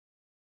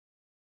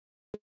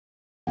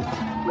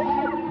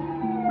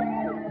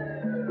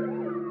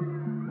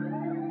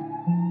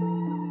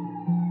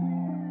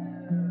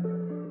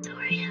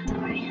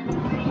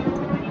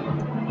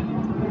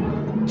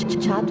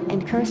Chopped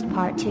and Cursed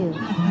Part 2.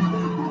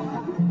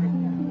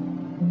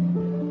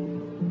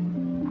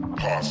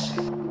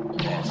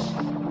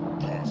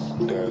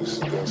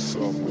 That's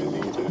something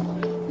that either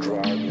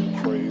drive you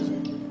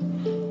crazy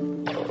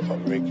or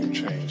make you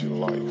change your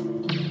life.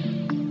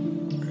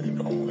 You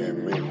know, and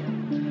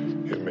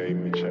me, it made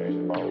me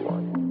change my life.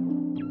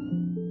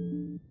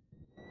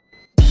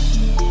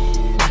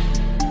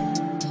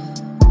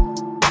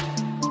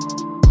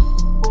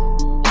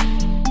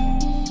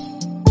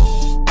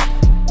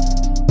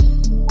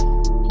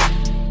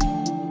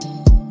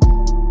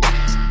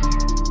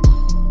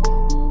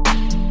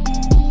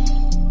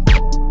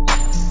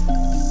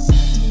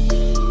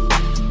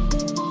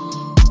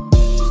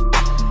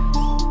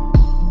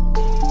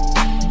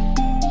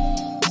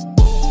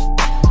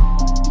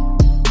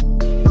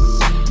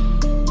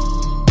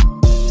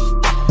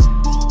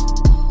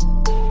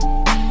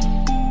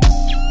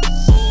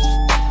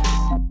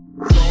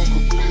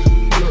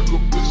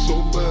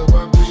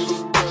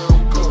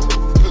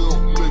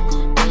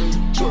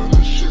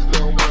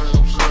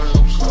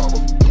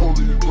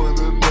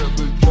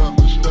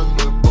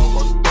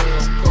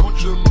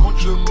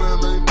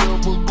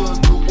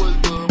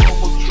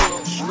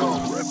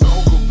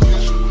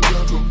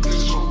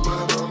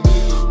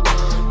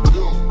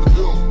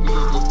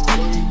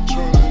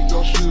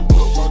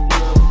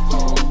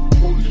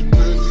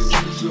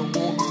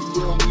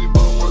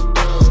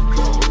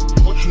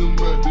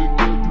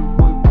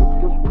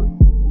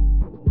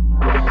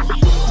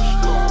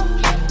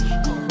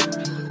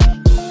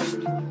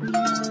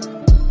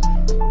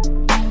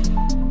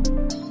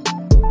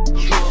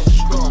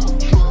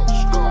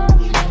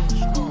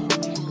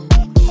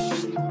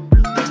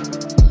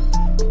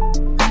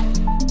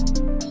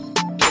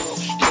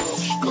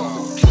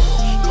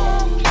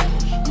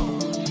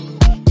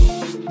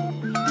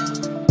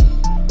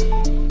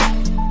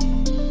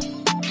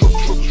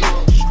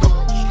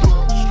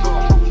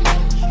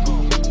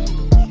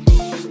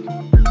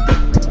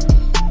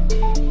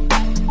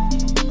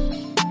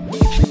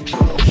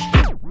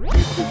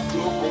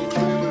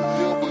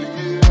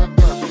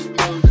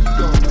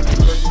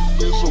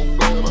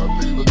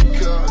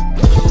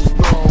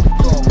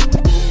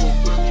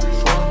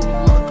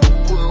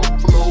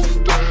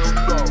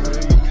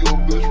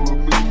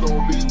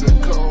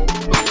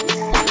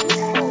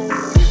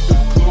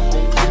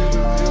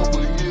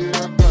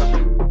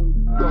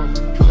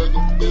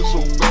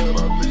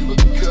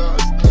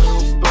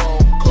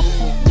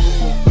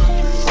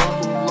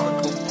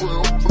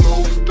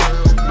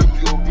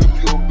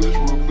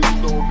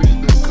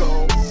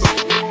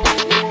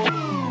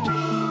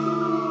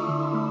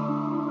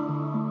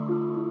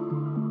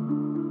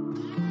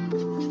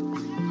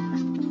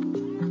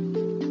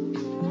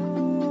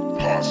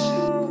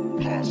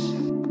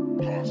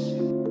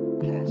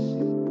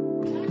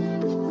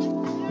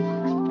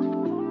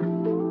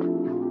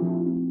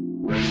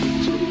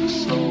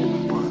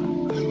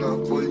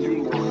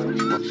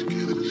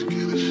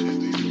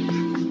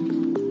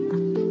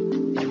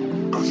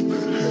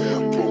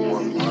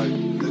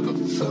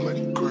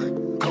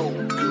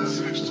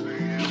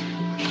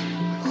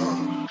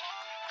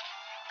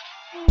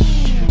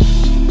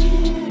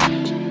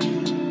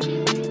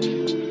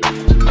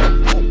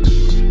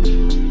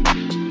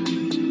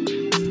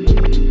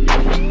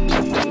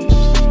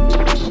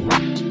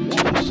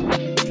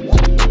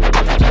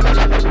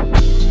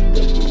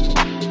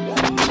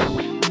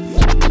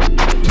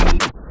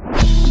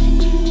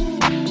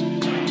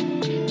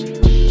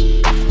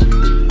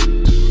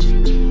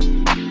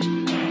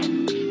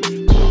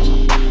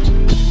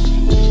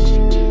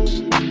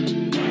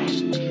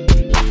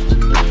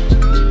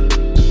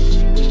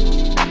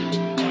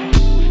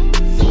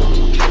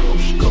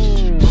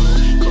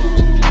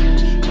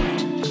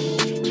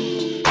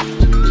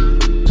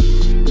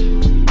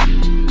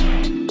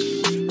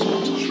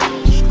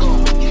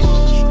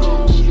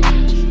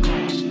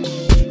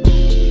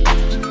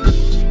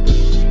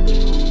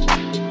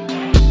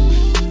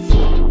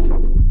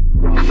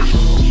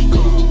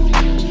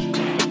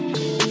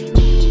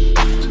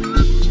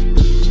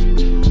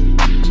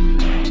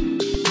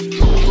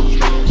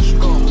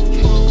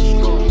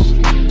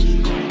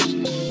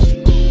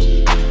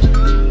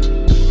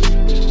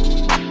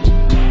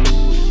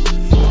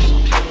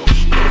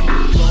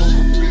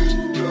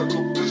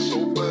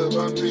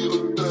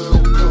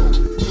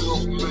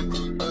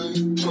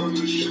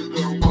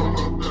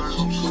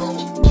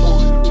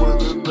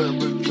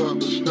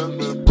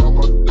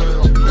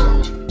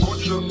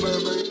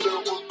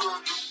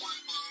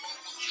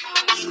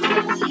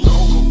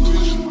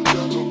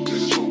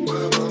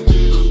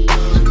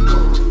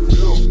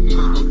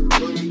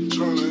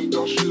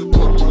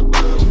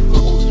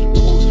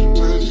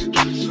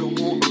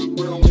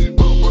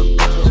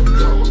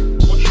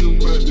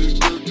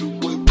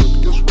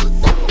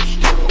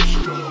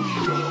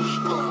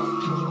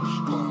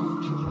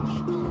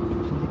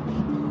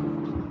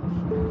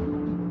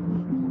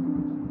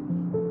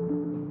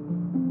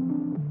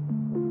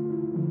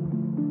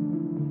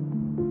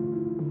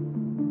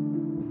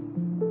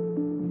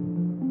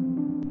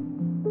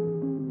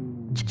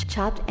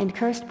 Chopped and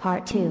Cursed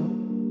Part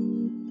 2.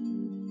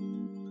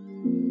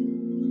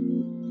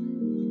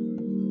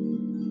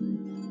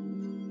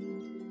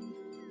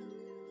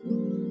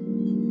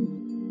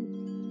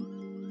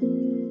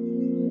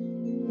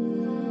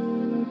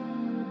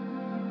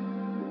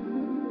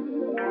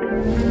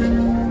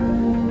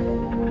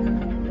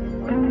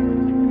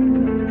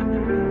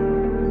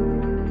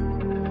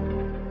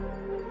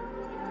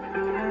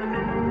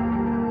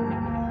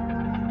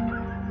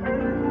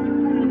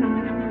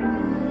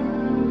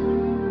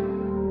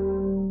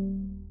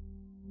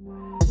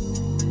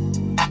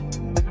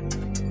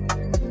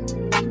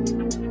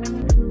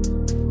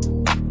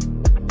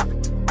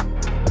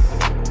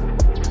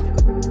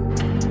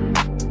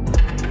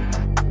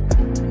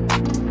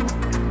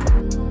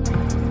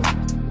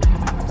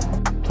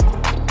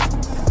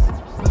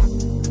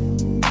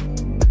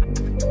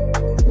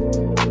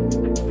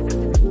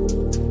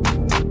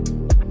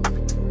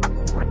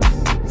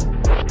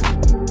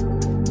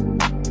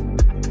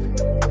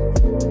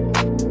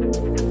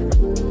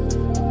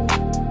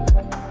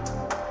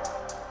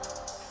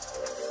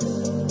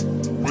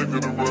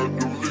 about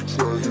the licks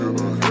I hit,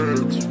 I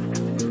had to.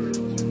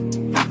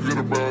 Thinking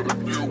about the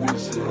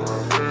viewers, I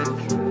had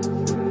to.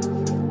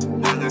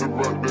 Thinking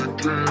about that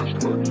cash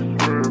like you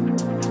had to.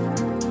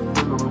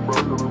 Thinking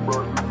about the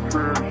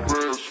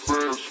cash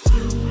fast.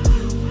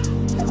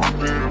 I'm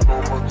laying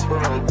on my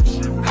time, you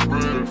see me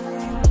bad.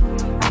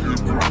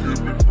 Forgive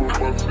me for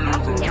my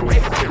sins, I know I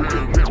can.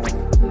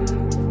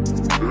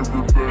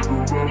 Everything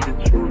around the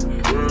church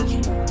fast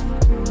food.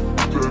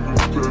 Standing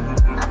in the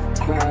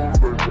cold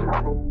like I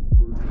know.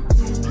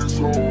 These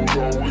hoes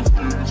always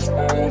get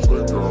exposed,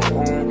 they got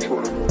home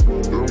track.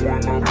 And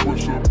when I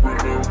push up in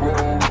that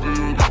road,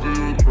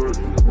 still track.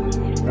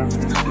 Once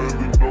we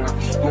standing on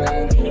the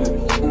stones, to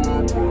the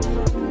tour bus.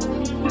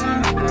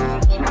 Stay down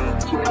 10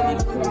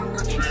 times, point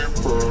the cheap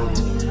pies.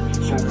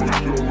 So much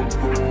yellow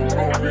going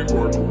on me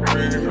like a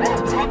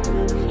beehive.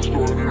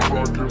 Started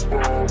rocking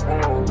bomb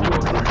on,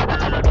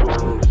 like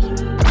beehives.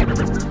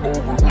 Overtime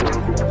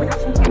the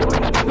pieces like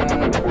a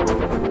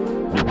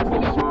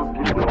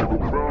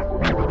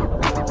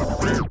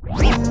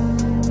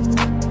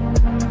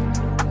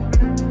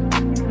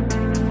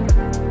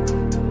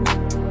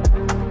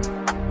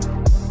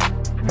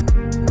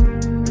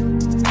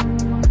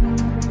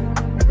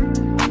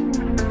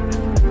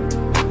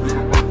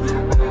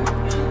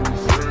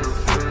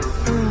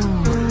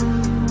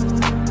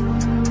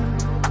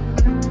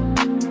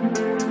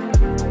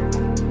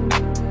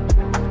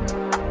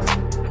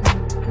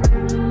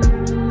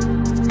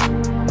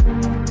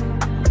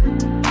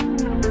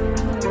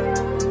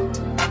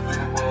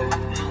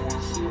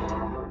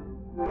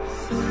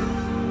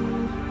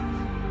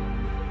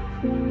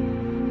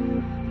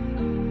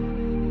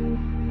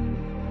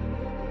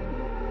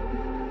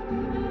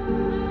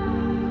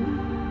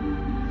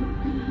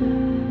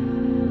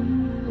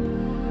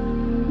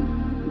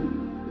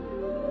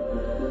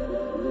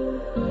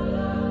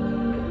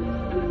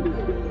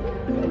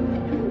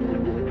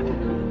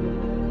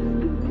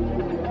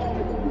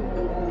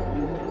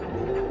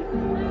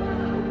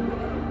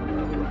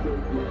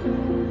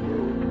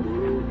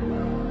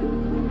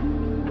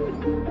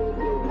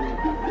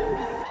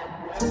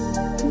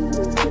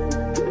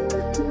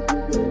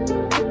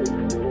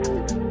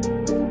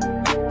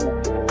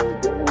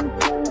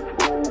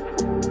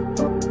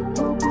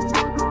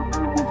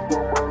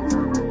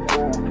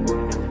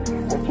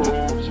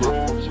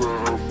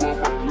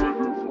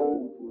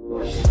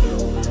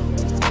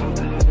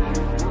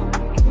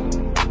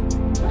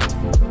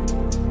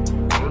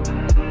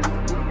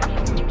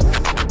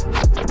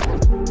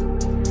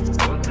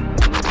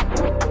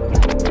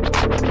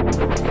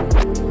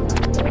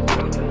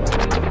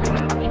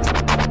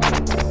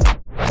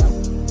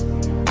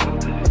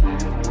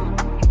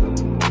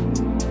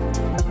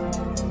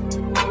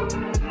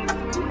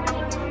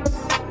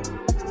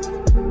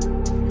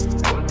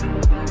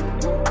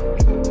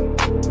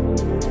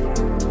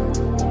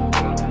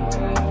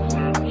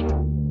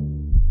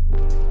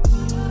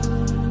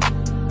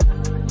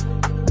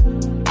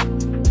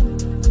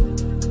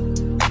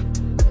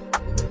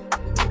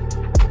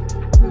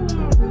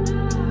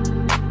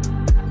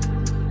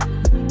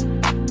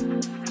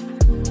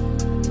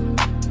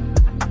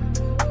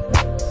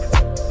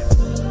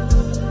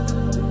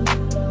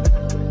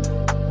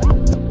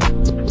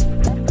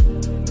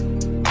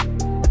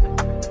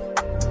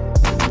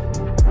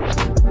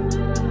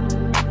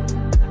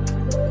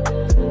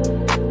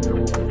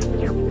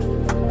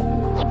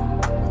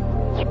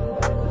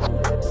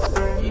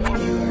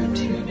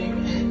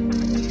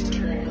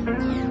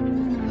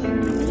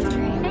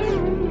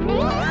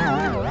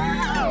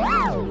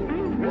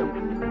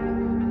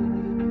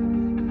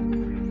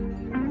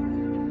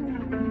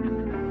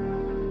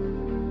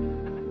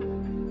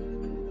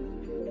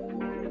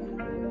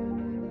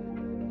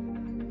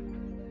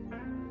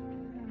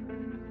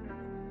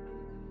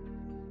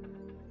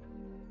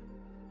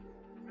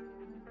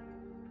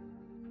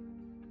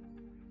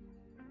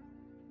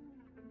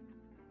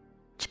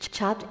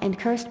Chopped and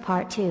Cursed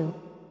Part 2.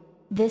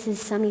 This is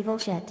some evil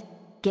shit.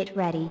 Get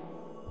ready.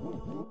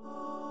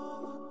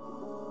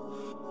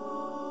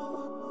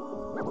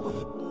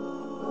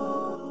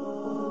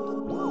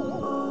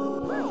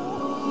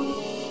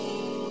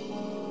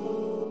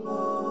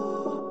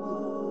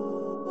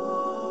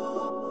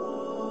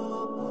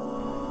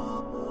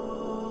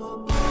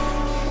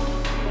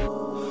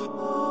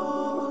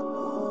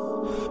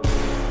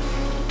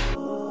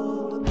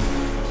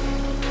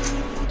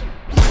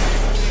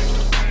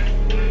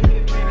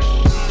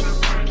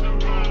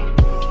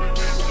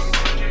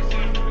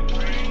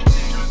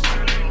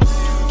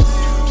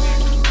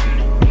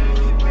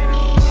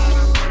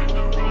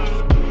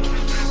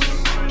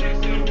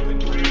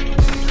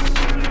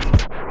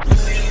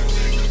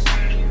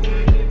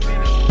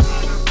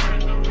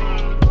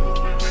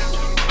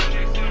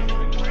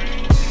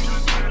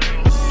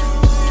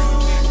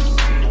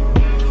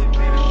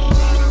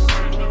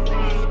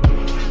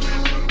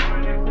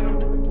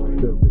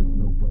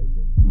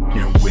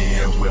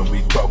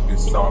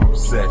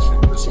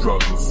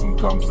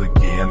 Comes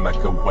again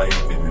like a wave,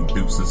 it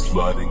induces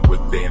flooding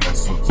within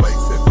us. Some place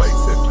it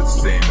the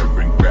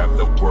center and grab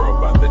the world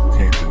by the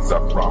tendons. I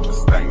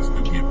promise things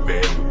to get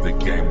better. The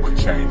game will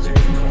change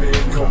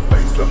and come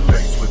face to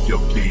face with your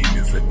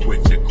demons and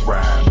quit your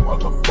crime.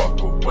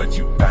 Motherfucker, what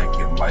you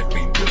thinking? Life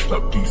ain't just a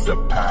piece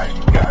of pie.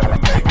 You gotta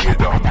make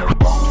it on your own.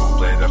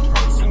 Don't let a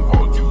person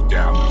hold you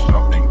down. There's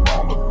nothing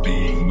wrong with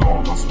being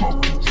normal.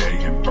 Smoking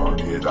J and burn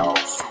it off.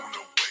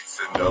 Sooner waits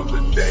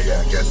another day.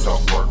 I guess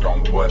I'll work on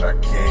what I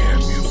can.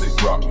 Music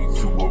brought me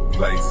to a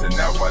place, and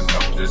now I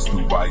know just who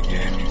I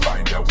am. You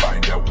find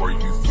out where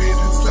you fit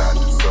inside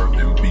the earth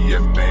and be a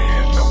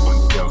man. No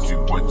one tells you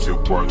what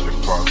you're worth. The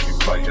cards you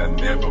play, I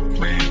never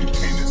planned. You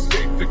can't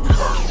escape the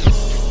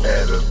curse.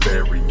 At a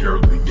very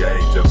early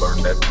age, I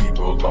learned that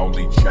people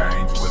only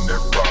change when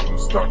their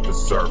problems start to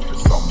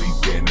surface. Only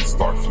then it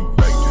starts you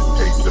fake the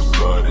taste of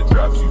blood. It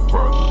drives you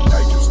further.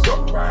 Now you're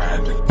stuck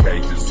behind the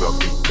cages of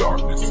the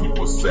darkness. Who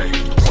will save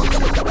you once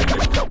you're in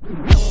it?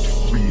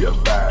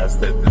 Realize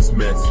that this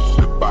message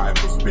the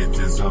Bible spits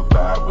is a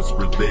lie. Was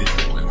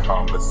religion and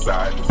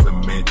homicide is a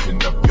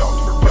mention of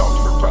y'all.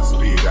 I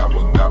spit, I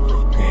will not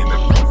repent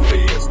and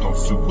confess. No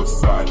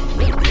suicide,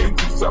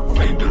 repentance. I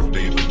plan to live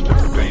in the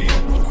fan.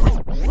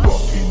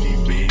 Fuck any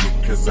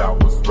minute, cause I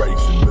was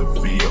raised in the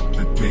field.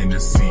 The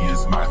Tennessee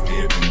is my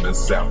heaven. The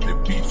South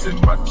it beats in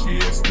my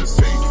chest. The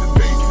saints and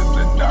days in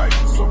the night.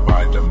 So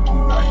by the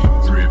moon I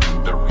am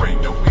driven. There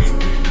ain't no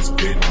end in this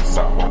business.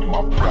 I hold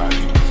my pride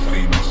in the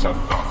finish. I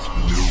thought you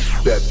knew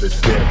that the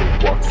devil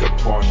walks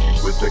upon you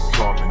with a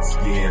common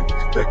skin.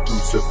 That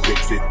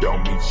crucifix, it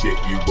don't mean shit.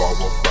 You all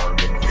will burn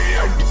in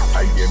hell.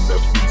 I am the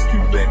beast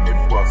you let me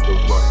bust.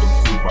 Welcome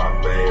to my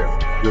lair.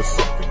 There's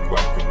something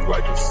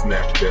like a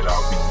snack that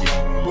I'll be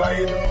eating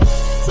later.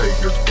 Say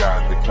your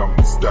God to come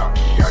and stop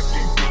me. I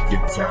can't be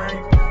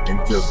contained.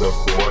 Into the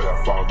void, I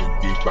fall in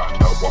deep. I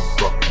know I'm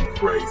fucking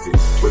crazy,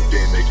 but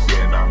then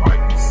again I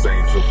might be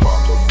sane. So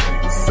follow me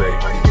to say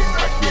again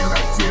I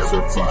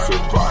guarantee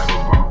survival.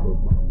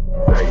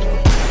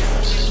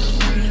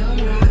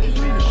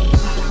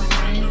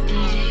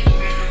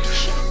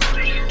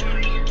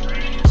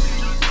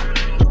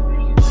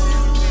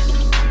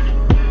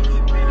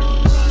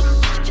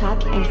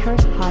 Chopped and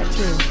Cursed Part 2.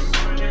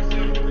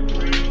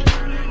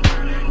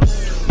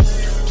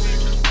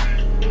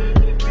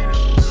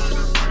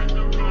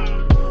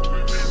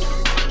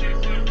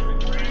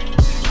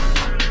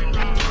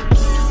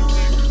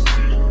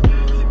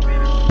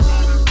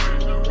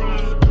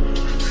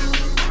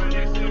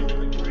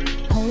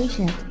 Holy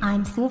shit,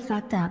 I'm so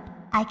fucked up.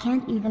 I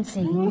can't even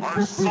see.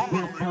 I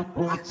summon the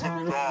prince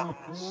of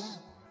darkness.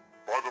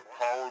 By the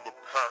power of the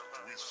pact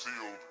we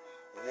sealed,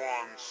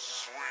 one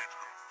sweet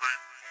and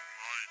faithful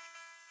night.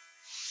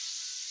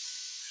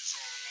 These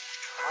are the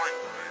most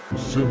frightening.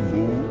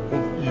 Symbol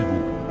of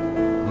evil,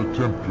 the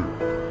tempter,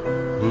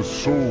 the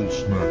soul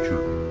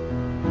snatcher,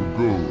 who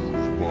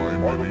goes by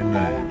many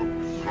names.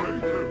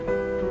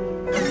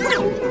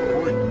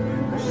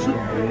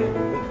 Symbol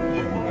of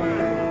evil,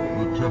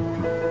 the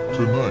tempter.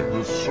 Tonight,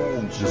 the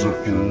soul is a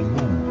full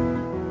moon,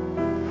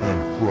 and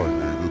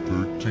Friday the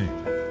 13th.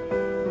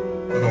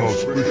 An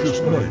auspicious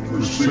night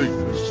for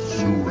Satanists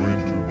who are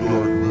into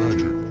dark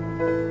magic,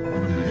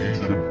 and the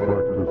ancient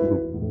practice of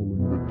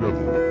calling the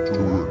devil to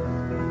work.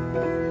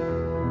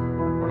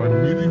 I'm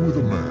meeting with a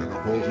man who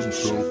calls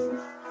himself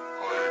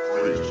High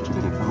Priest of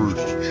the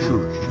First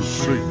Church of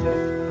Satan.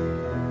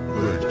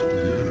 Thanks to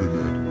the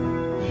internet,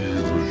 he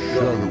is a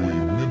shadowy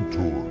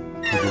mentor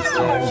to the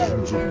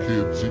thousands of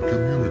kids he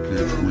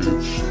communicates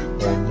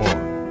with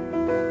online.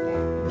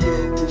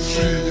 Never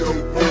see your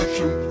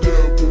worship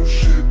devil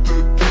shit,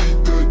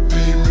 the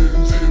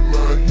demons in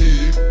my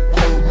head.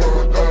 Close my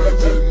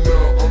eyes and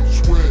now I'm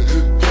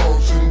sweating,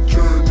 tossing,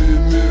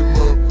 turning in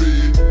my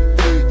bed,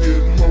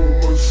 thinking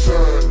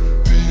homicide.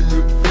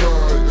 Demons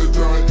fly as I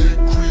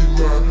increase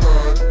my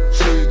high.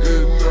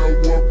 Satan now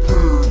I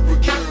purge, but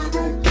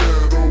ghetto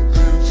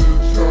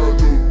incense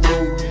hollow,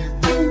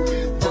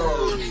 rolly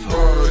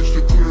eyes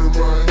to clear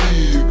my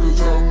head, cause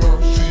I'm not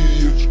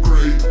seeing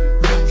straight.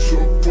 You so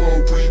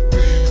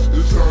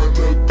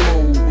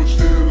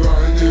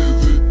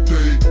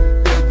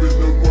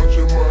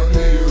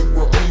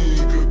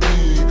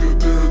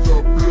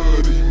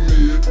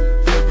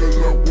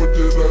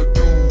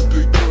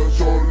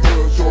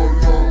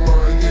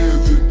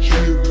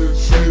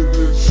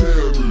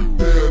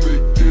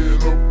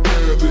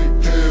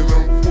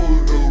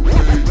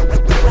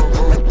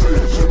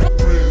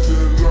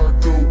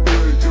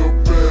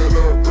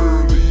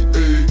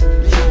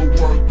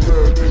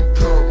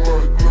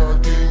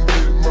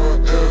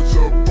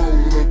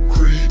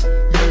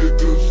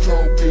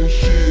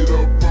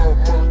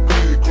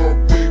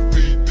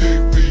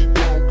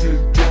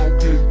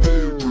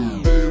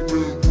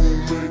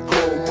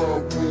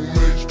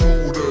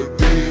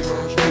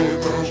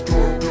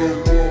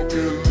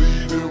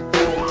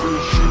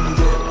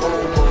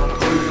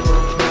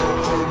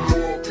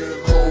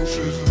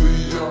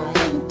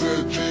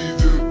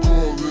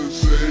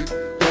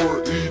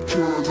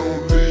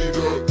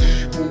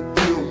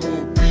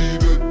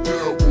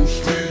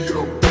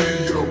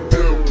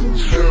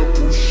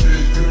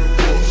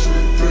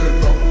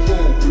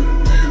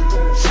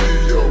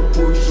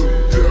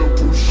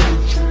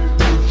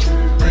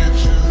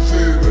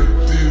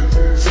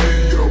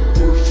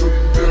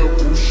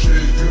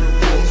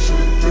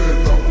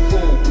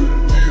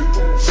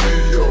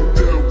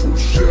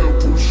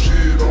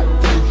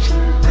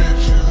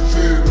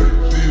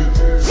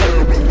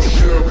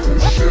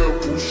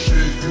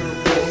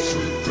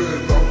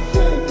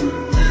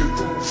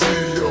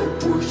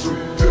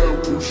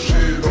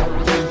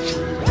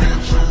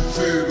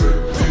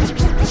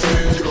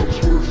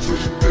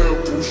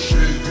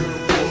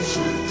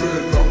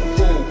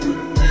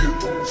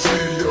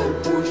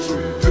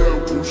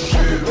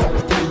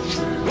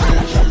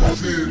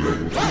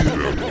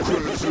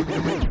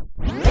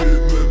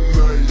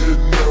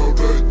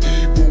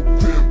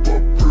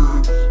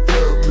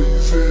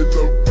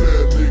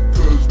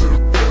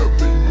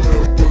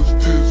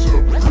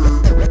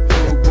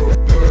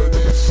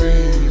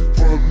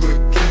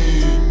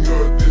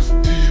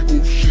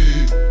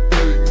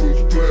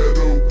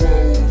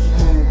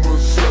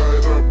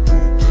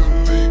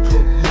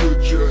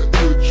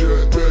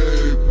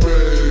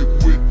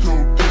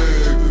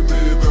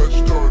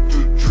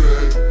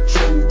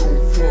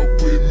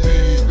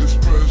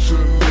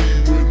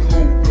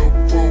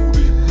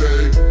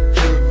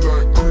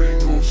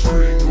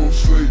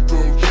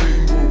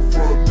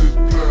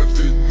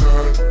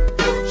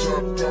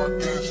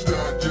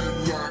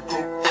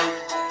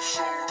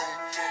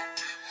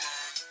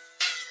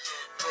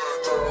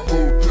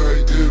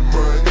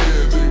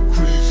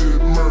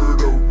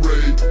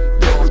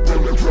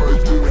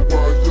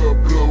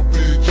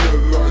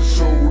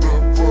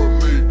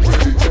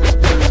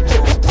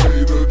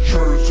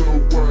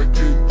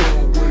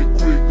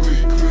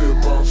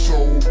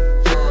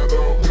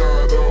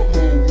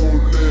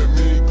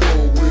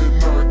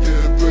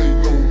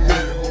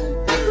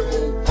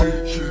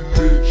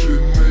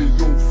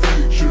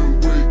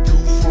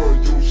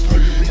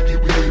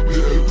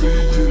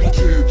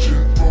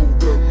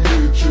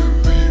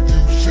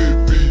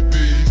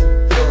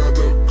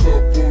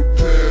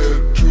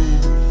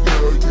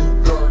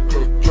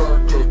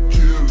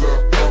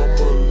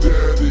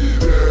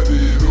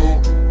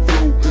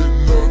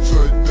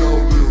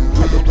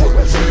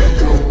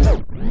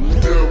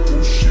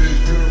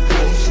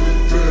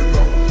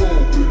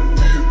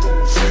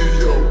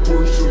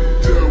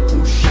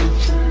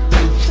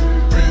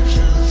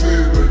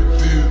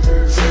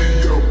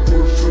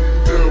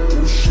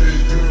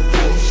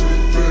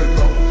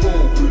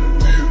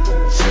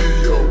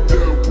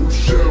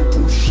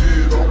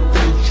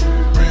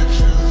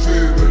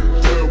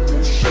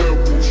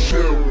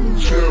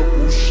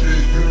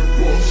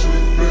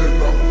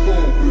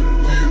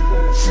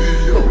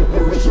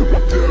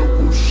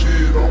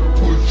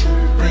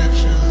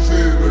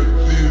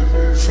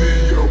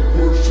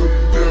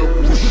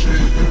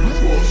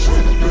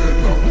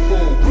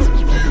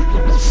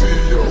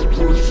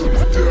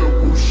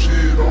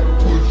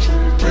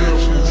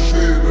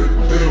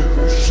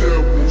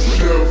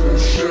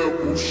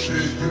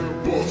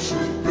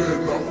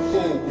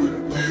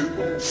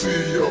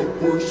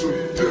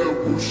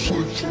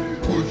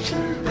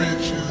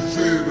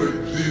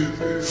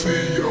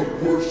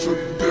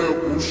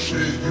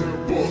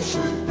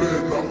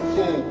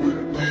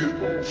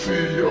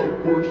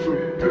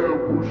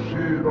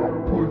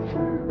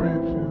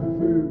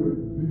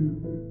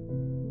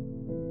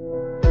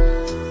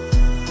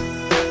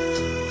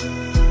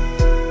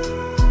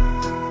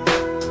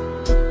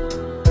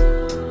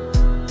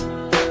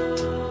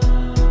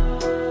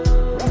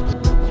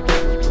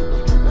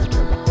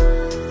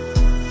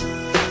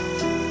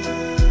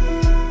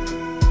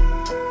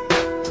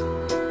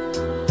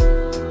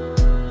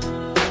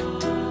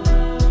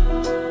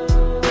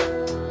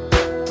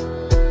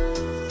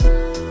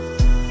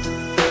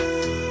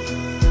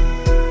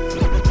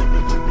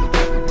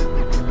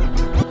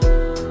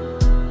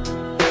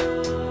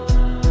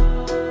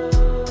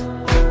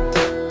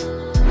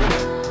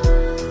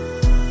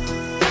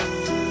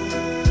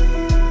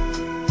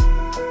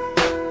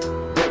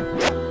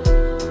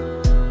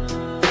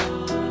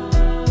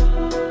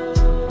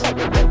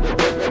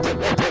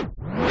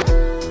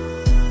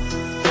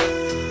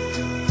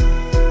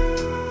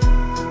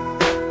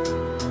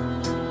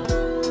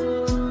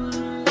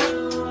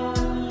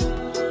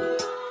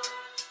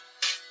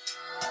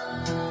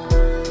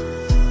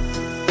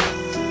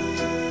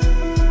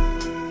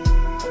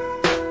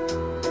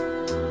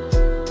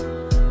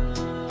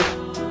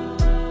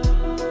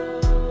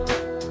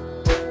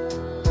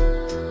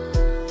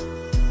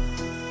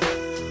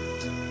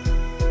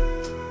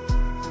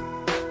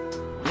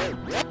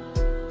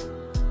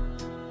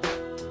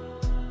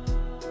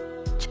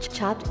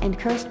Chopped and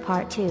Cursed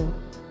Part 2.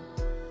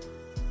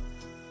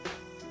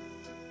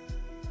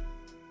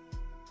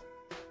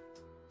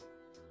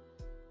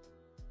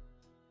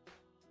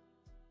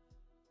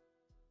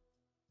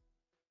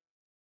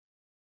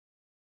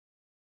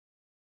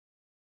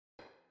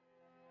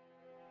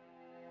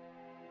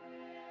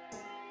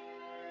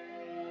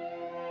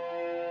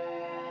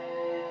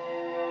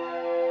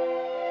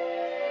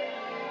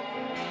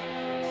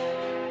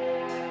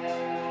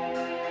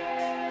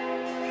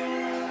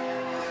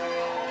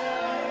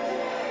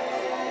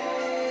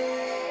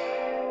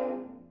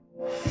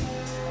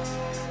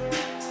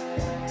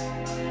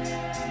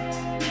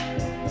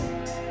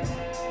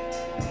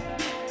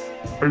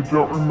 I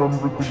don't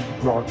remember the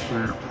exact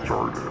day it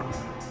started.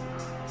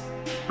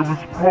 It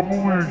was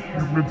probably a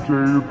humid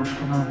day the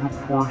summer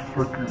before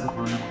second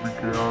grade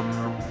began,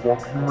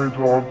 walking my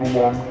dog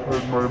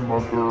alongside my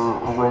mother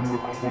around the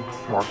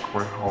cul-de-sac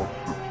my house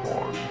sits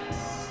on.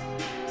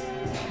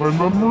 My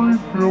memory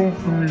fails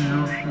me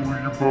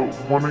usually, but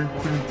when I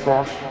think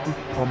back to the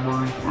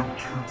summers of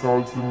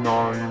 2009,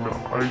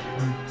 I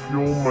can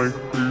feel my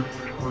face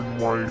turn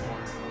white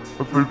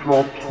as I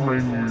drop to my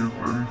knees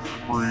and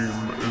scream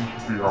into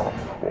the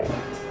asphalt.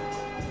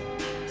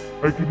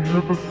 I could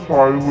hear the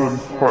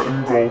silence that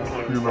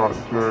engulfed me that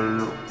day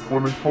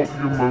when I felt the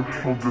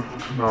emotional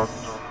disconnect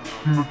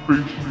from the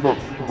faces that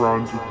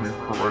surrounded me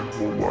for my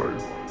whole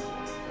life.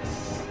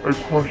 I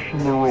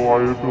questioned the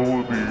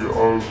reliability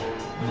of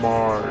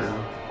my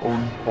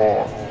own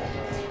thoughts.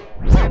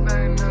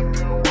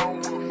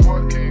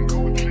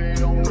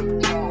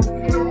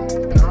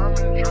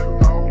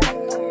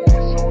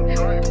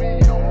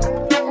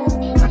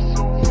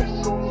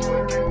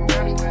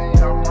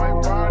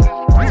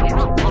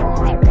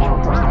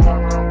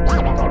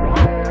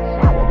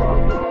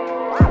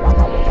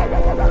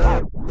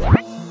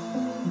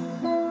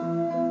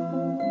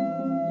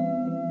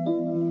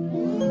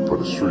 For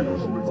the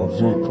streets,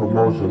 get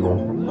promotional,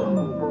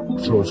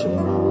 social, you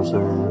know what I'm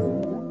saying?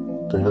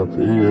 To help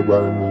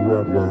everybody in this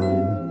rap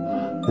game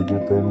to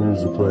get their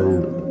music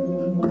played.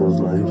 Cause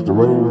like if the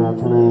radio don't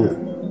play it,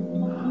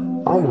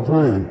 I'ma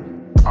play it.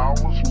 I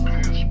was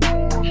pissed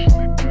poor,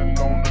 sleeping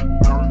on the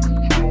dirt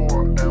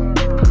floor, and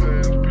we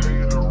couldn't pay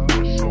the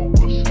rent, so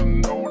what's the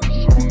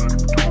notice on the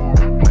door?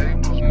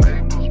 Neighbors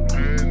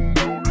been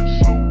noticed,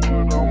 so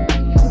what I'm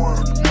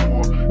front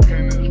for?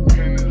 Pennies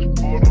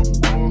for the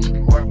bus,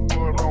 like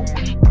what I'm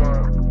a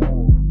stunt for.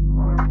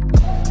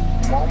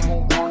 Mama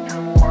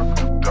working like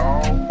a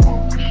dog, but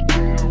we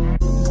still,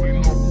 we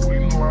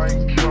light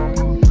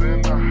candles in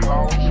the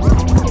house,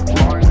 cause the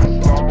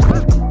lights off.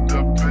 The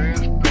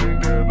best thing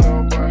that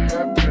ever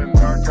happened, I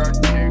got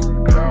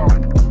kicked out.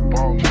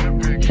 Bought me a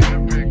big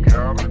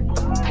got a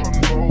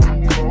grill,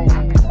 no.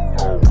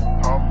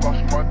 I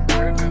lost my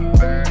daddy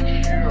last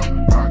year,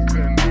 I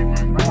couldn't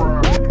even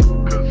cry,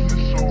 cause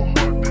it's so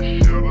hard to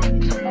shed a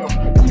tear,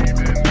 he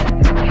didn't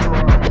even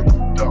try.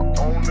 The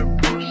only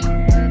person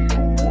in the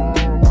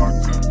world I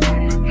could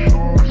really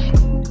trust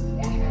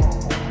was my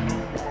older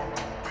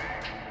brother.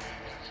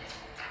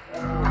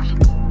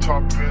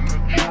 Top in the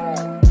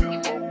trunk, this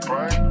for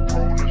bank,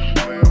 rolling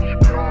slam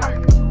strong.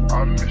 I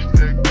miss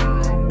that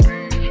girl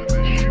Beach,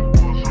 that she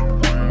was a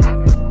real.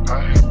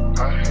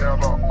 I had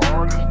an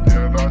artist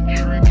that I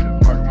treated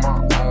like my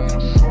own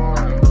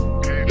son.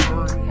 Gave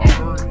her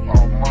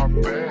all my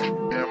back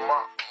and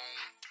my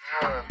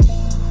hand.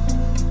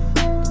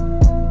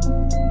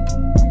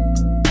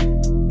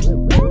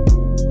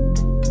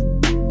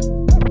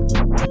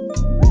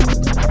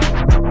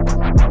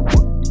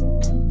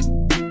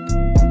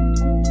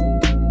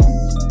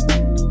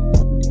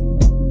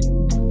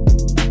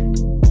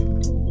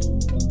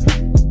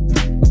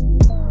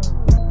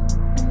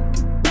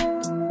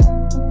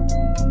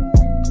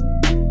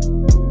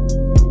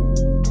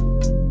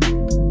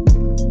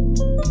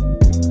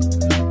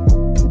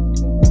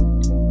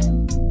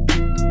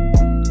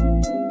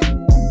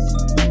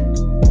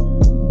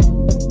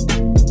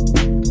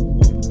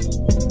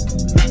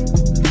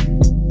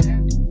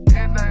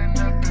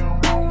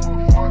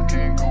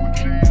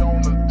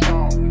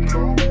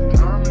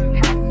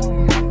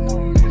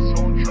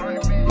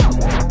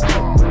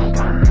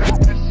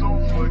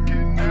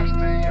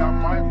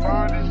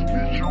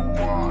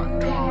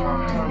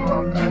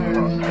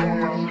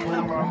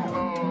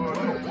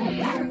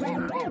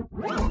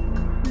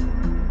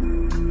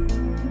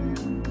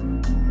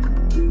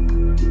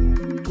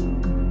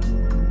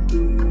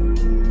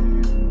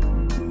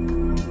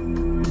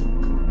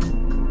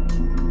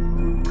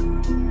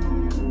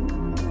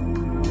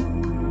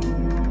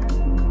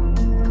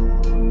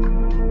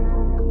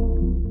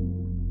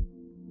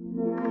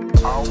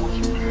 I was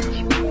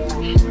pissed poor,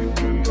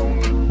 sleeping on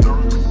the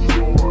dirt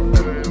floor,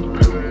 and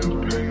couldn't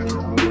pay the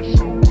rent,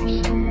 so what's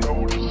the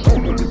notice on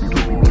the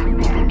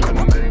door? The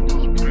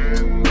neighbors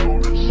been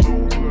noticed, so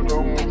what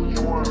I'm a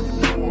front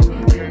for?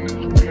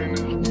 Pennies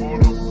for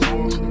the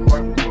bus,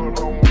 like what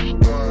I'm a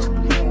stunt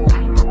for.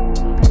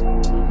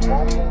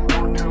 Mama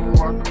working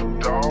like a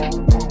dog,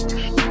 but we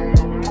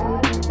still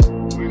love.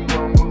 We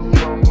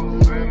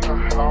numbers in the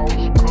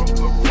house, cause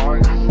the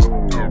lights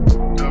up.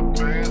 The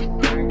best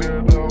thing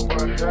that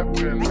ever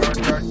happened, I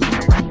got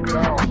kicked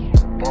out.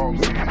 Bought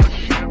me a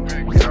Chevy,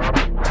 got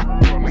a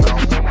grill, now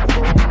I'm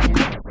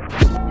loaded.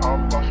 I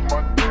lost my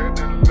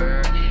daddy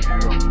last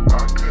year,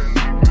 I couldn't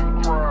even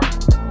cry,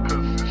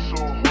 cause it's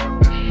so hard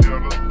to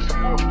shed a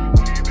tear,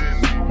 he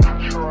didn't even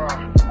try.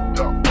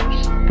 The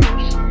person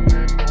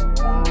in the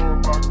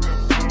world I could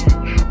really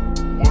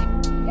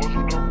was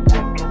the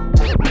brother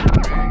me.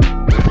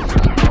 This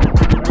is how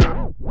it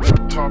went.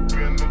 Top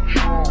in the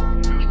trunk,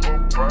 this for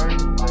bank,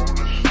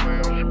 rolling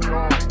slam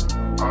strong.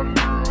 I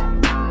girl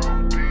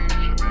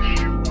Beach, that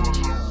she was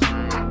a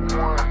real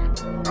one.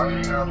 I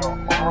had an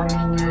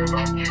artist that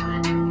I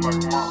treated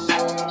like my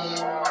own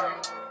son.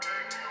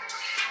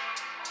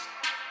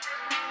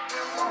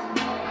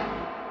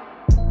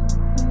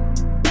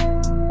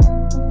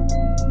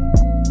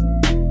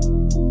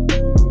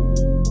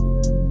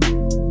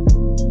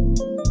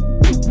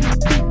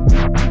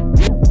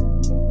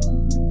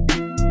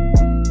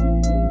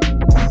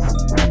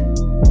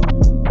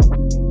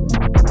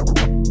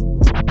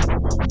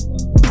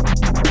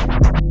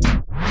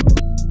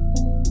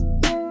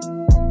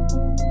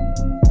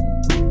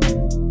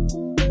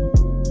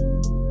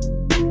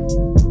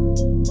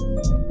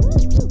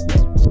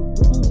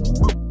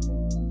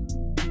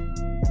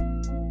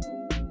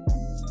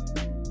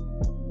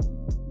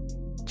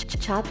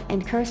 Chopped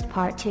and Cursed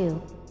Part 2.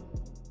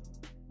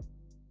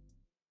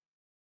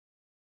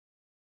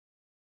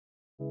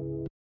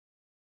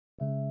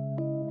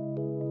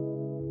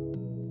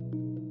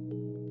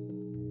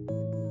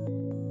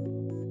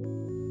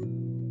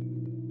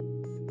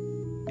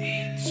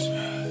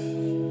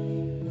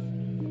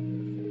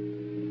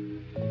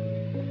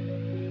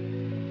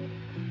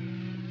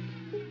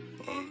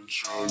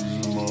 Drugs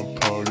in my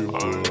pocket,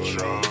 but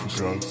I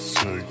forgot to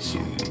take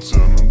some.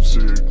 Tell them to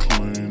get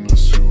clean,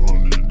 that's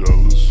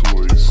 $200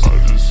 waste. I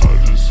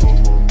just hold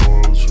my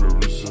morals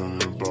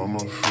represented by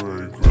my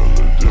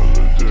fragrance.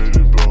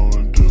 Validated by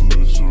my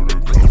dealers with a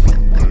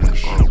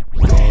confirmation.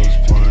 God's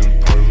playing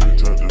perfect,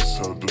 I just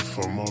have to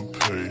find my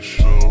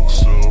patience.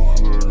 So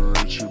hood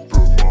rich, it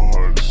broke my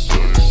heart to say.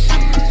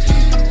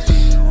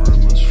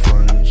 Rimless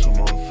frame till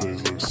my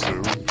face looks so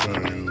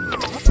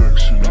painless.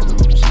 Affection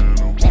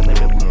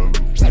unobtainable,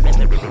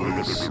 never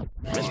place.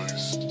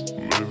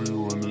 Maybe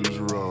when there's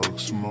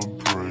rocks in my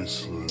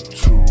bracelet.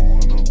 Two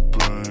in a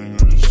bang,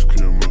 I just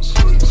get my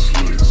sleep.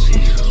 This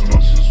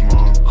is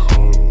my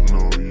code,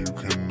 no you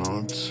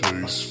cannot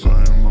taste.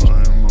 Flame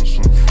with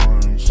some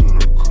frames that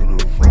I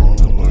could've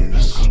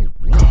replaced.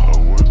 I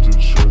went to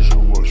church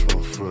and washed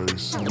my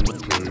face in the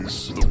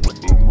pace. I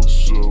built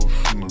myself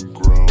from the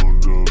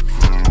ground up,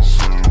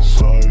 facing.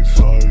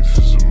 Life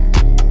is a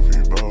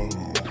movie about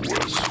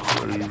Wes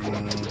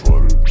Craven.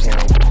 Buttered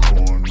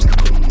popcorn and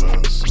the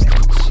last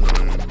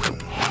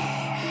entertainment.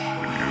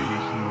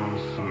 Forgiveness, no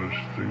such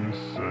thing as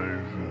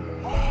saving.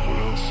 But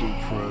I still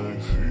pray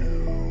for you.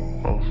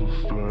 Also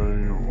stay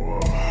and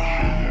watch.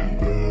 In your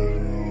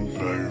bedroom,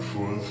 begging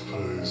for the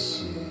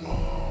pacing.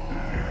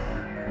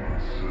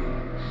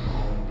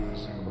 I'm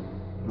busy with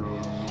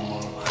drugs in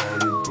my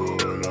pocket,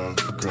 but I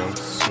forgot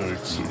to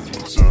take some.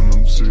 Tell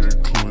them to get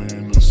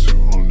clean, that's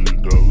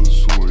 $200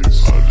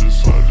 waste.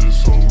 I just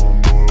hold my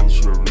morals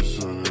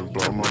represented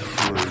by my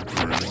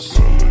fragrance.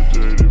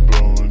 Validated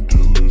by my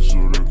dealers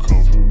with a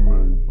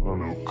confirmation. I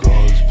know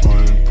God's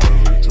playing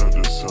perfect, I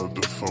just have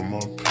to find my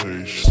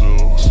patience.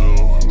 So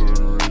hood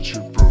rich,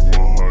 it broke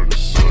my heart to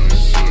say.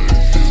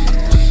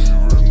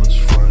 Rimless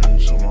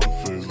frames on my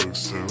face like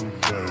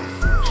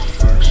serotonin.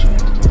 Affection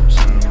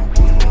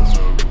unobtainable, I'll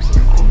never be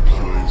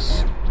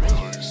replaced.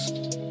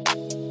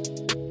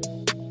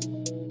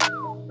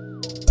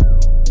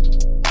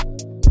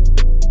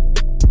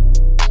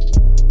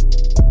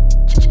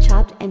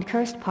 Chopped and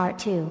Cursed Part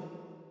 2.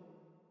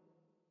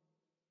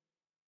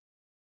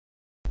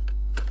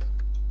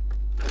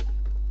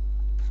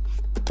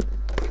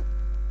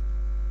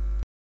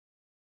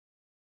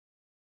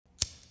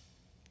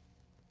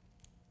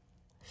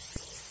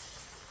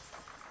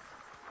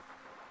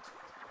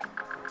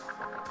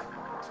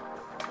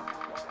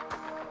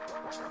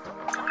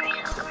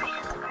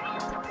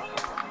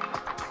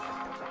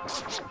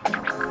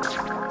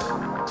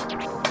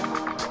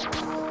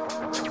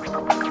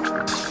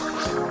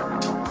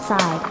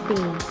 Side B.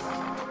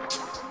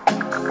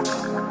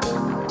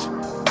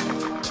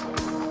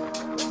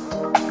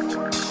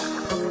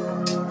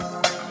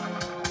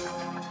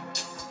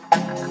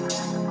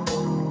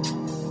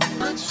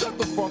 Man, shut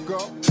the fuck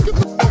up. Get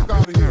the fuck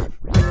out of here.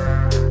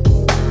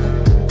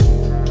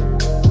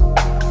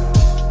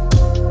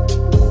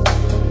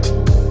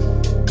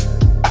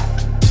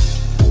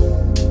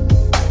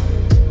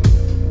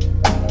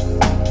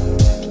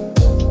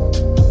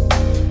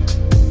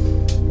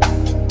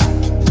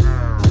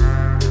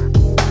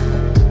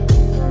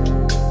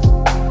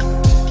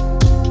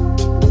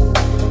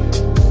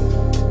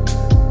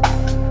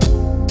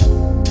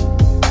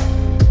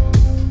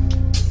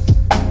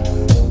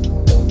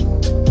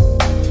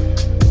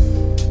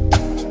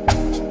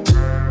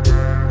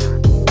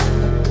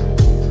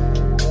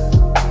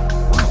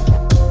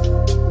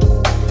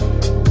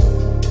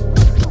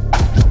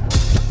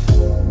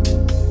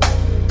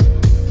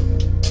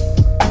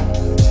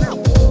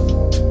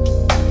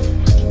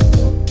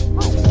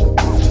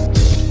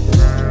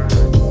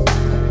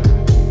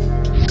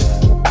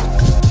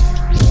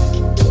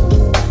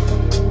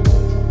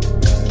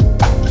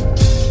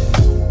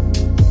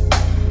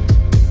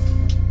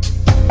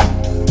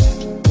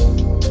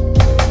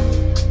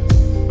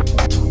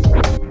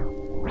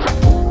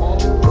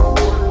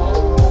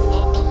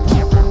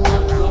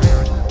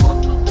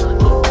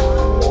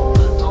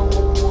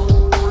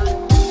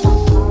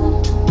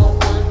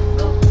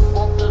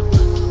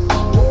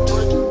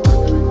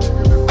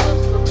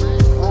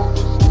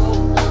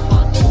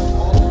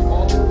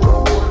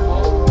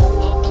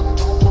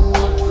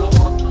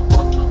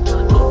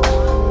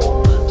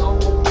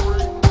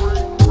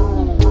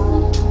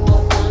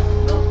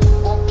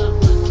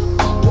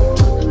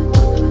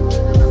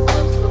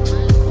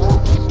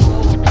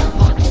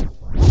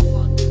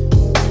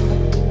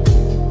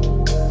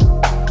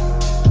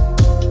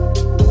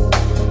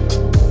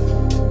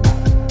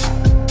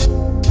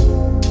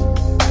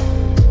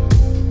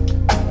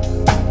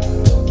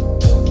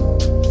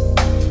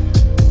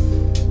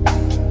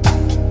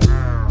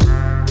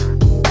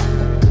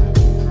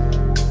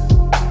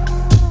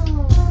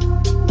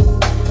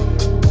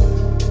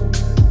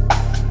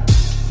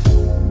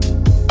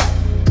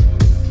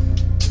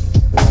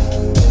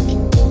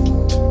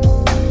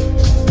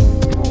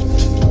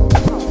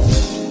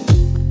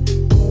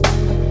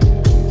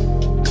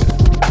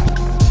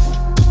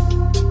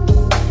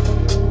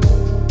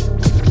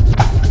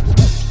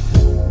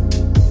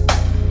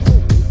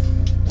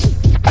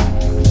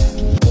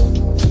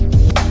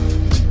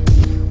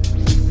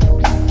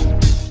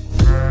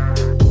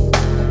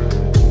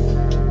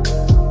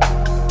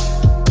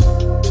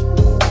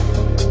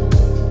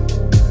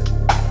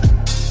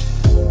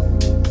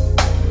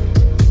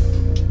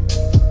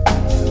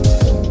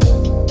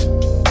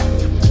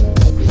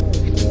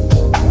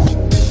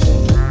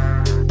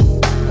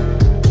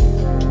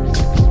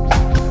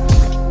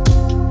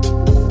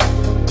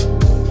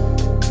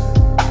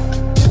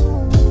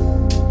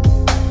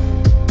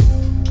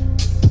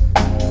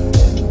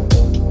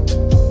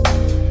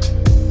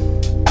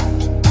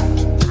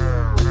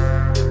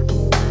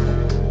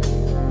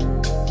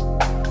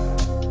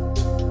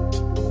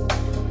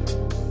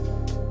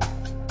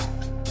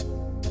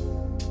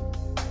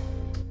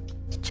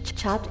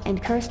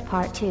 and Cursed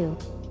Part 2.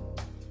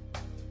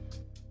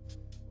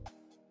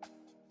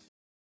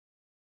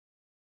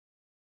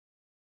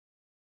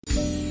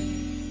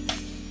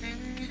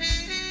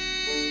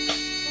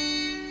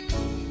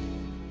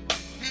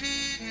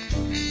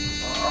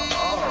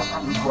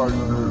 It's like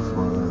this,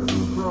 man.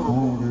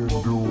 Who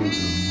didn't do it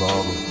is not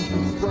a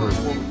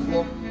mistake.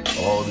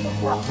 All these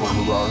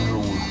motherfuckers out here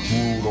with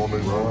screwed on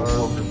their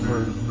motherfucking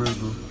page,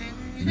 niggas.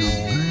 If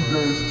DJ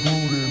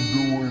Screw didn't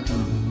do it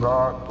is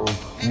not a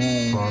screw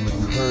trying to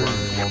get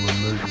fame on the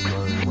next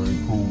name,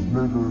 ain't cool.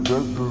 Nigga,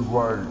 that's just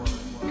like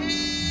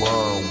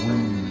buying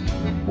weed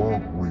and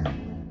bunk weed.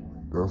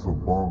 That's a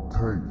bunk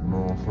tape, you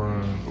know what I'm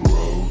saying?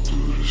 Roll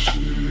through the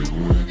city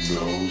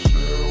windows,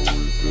 now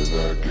whipping,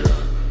 I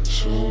got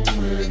so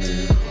many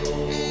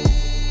hoes.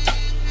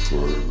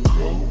 For the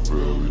cold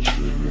belly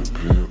trimming,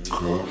 pimp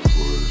cup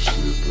for the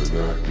sipping, I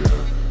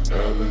got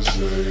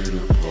Alizé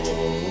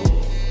pole.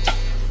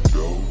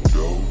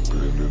 Dope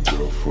in the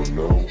dope for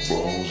no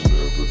bones,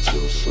 never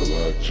tussle, I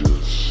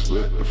just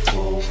let the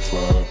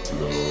 4-5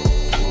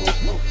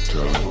 blow.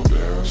 Top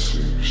down,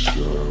 see me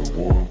start,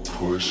 one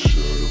push of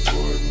the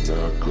button,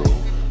 I go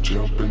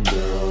jumping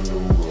down the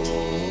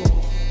road.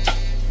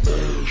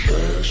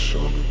 Ash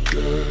on the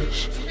gas,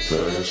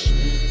 fast in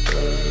the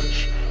ash,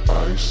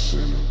 ice in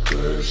the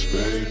glass,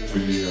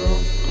 baby,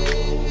 I'm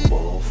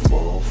gold.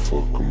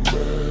 Motherfucker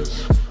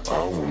mask, I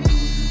won't do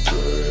you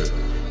bad,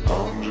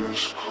 I'm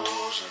just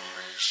cruising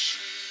these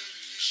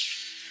city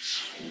streets.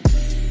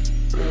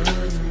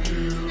 And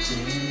you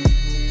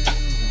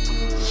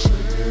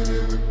sitting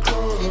in the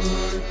car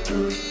like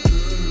do-do.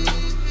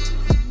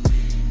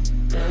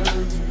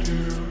 And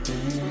you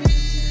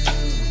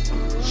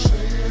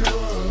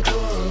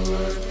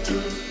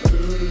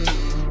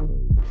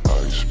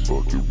ice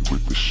bucket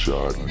with the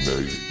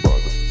Chardonnay by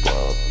the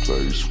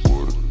fireplace.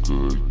 What a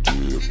good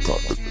year,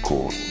 pop the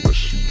corn, now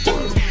she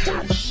right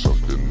away.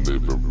 Sunken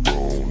living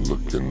room,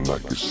 looking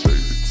like it's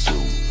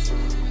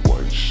 82.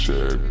 White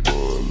shag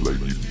bud, lay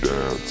you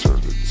down, turn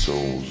the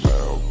tunes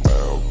out.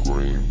 Al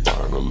green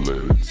vinyl,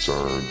 let it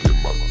turn, get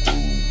my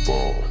groove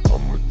on.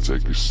 I'ma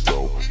take it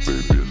slow,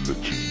 baby,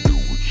 let you do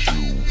what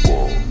you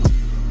want.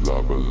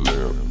 Lava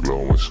lamp,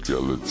 glowing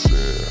skeleton,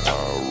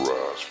 high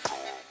rise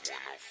floor,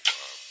 105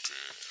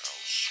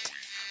 penthouse suite,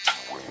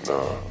 you and I.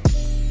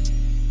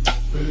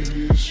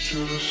 Baby, it's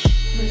just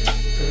me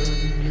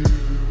and you.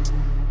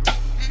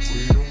 We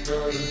don't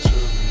gotta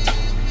tell me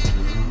what to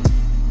do.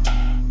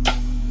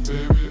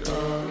 Baby, I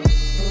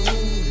know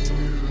you.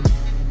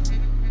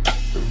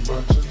 And by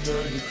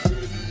tonight you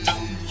feel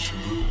me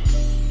too.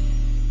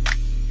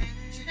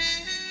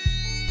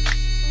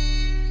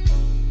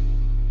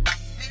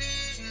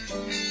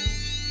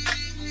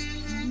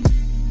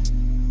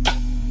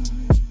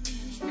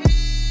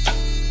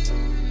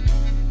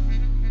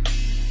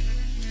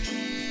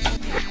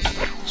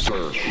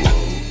 Roll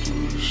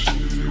through the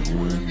city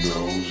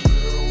windows,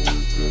 now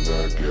whipping, I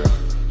got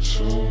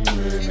so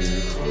many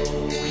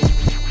hoes.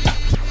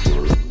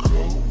 For the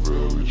cold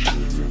belly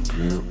trimming,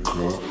 pimp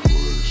cup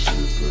for the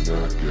sipping, I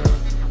got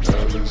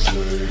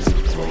Alizé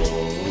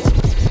pole.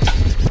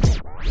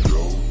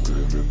 Dope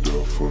in the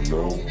dope for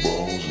no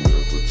bones,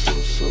 never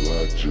tussle,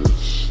 I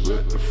just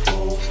let the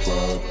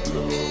 4-5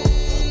 blow.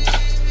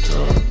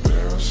 Top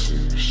down,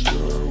 see me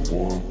stir,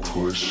 one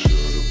push of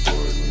the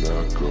button, I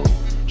go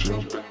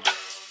jumping.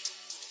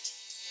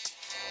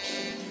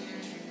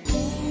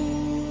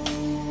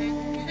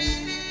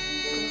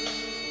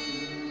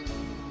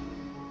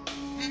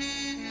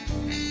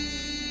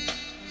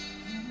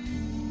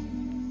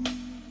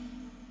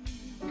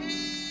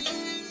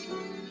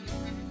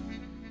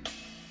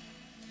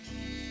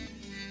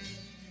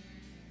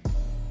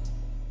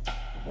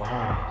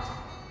 Wow,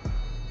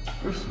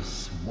 this is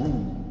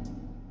smooth.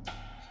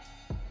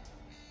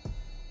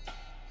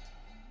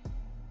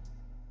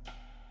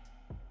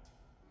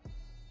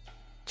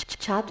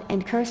 Chopped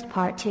and Cursed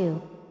Part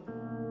 2.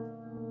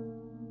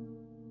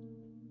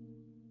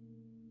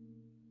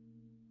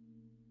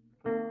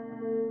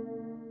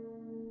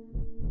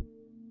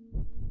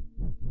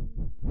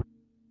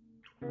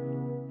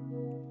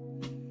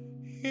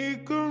 He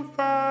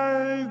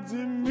confides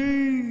in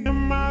me, in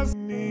my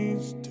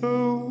needs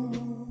too.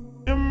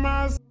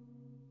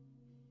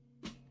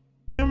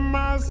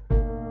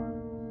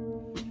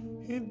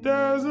 He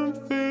doesn't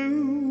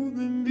feel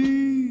the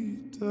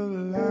need to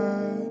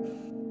lie.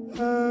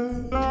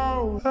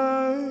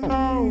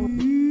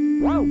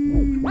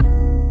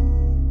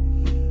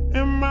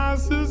 And my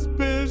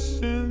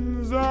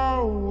suspicions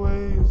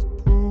always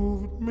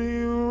proved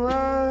me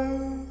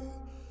right.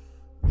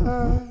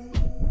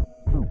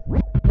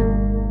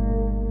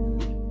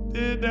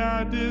 Did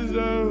I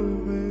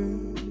deserve it?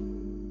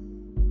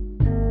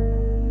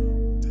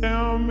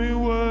 Tell me,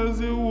 was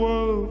it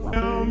worth?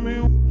 Tell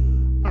me,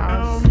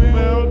 I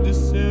smelled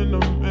this in a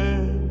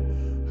man.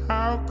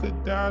 How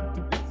could I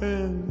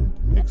depend?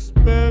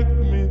 Expect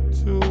me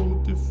to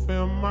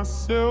defend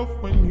myself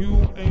when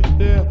you ain't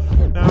there.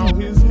 Now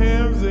his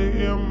hands are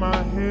in my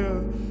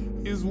hair,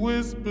 his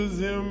whispers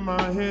in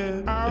my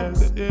head.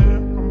 That's it,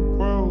 I'm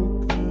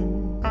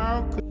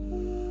broken.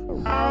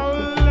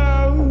 Our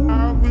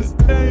love is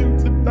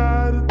tainted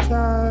by the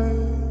tide.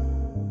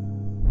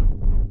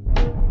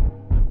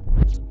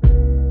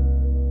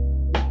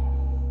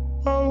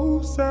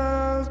 Both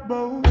sides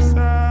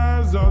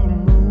of the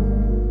moon.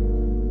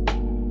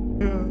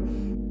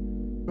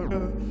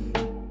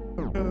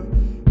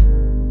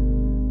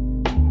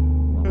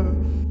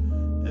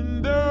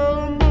 And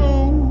the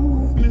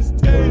moon is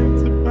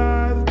tainted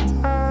by the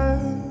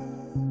tide.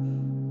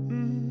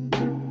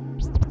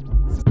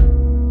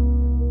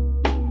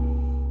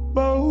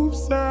 Both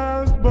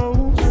sides.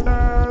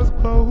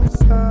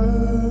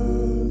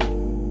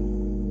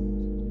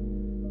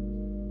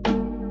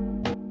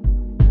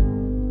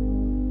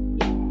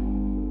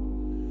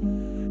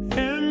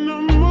 And the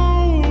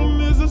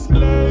moon is a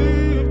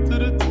slave to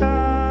the tide.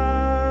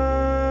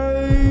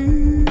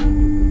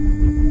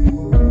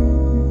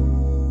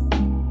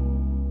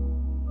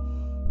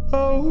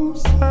 Both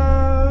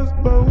sides.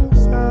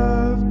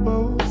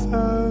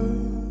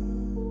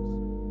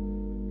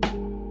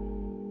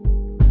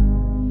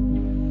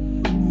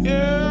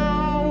 Yeah,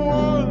 I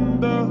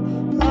wonder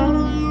how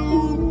you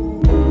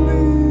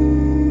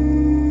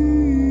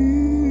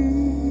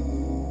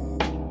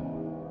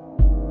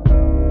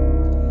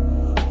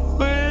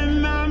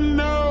when I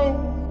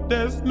know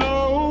there's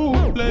no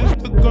place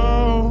to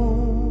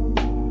go.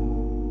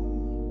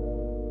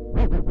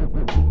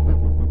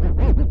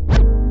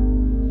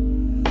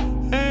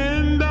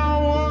 And I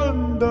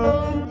wonder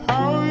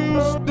how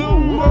you still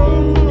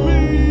move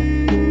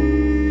me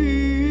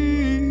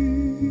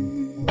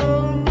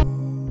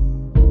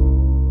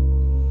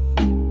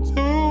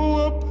to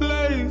a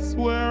place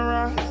where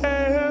I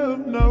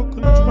have no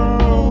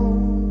control.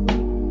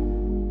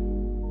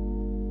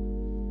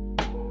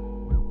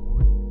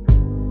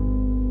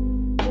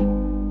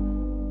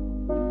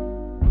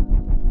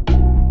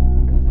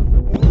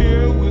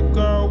 Here we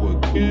go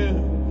again.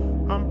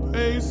 I'm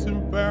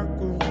pacing back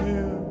with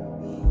him,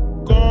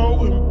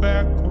 going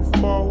back and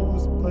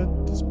forth,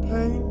 but this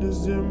pain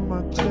is in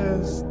my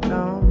chest.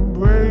 Now I'm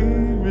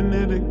braving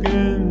it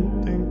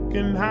again,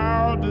 thinking,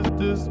 how does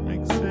this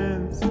make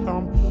sense?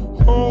 I'm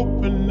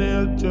hoping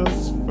they're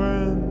just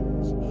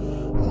friends.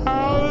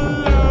 Our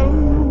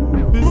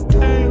love is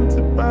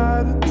tainted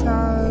by the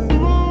tide.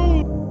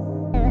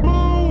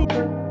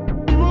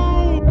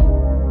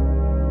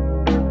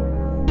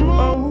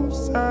 Both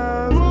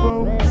sides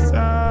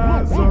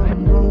of the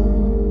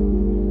moon.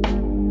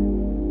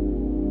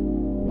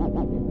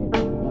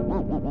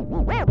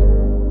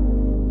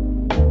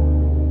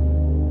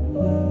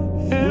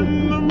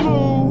 And the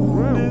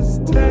moon is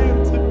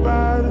tainted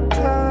by the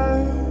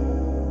tide.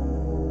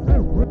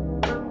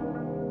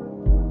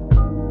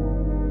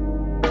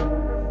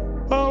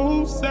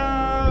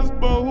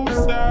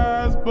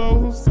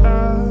 Both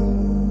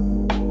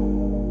sides.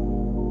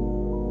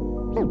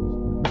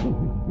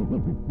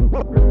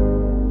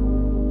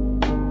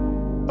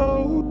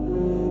 Oh,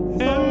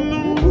 and the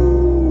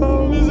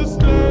moon is a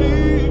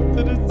slave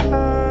to the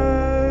tide.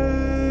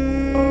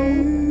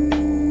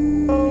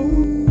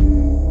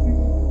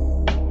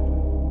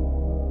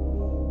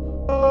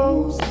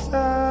 Both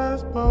sides.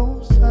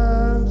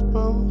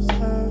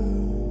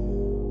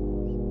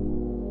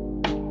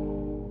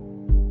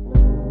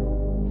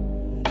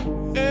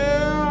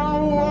 Yeah, I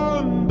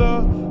wonder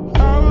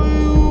how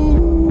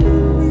you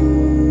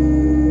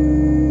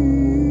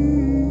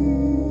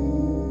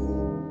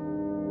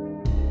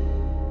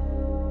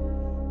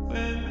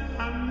when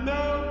I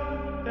know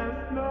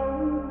there's no.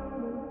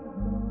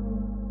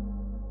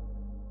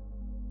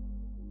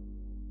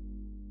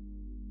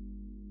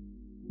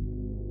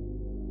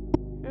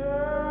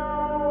 Yeah, I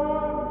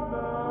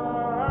wonder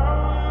how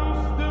you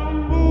still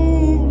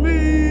move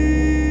me.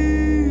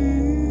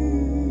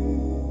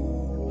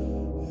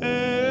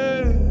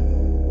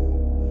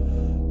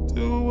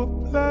 To a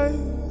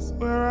place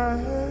where I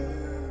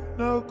have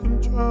no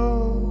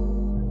control.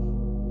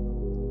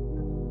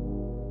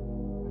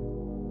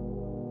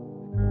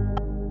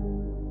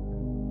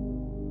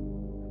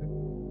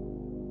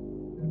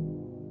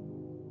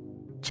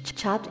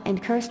 Chopped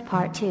and Cursed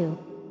Part 2.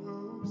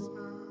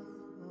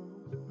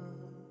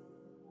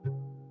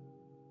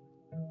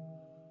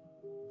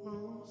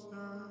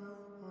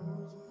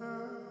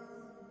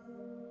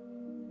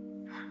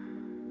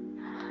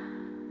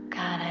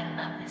 God, I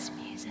love this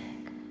music.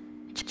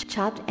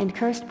 Chopped and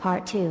Cursed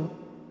Part 2.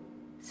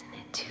 Isn't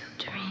it too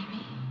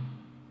dreamy?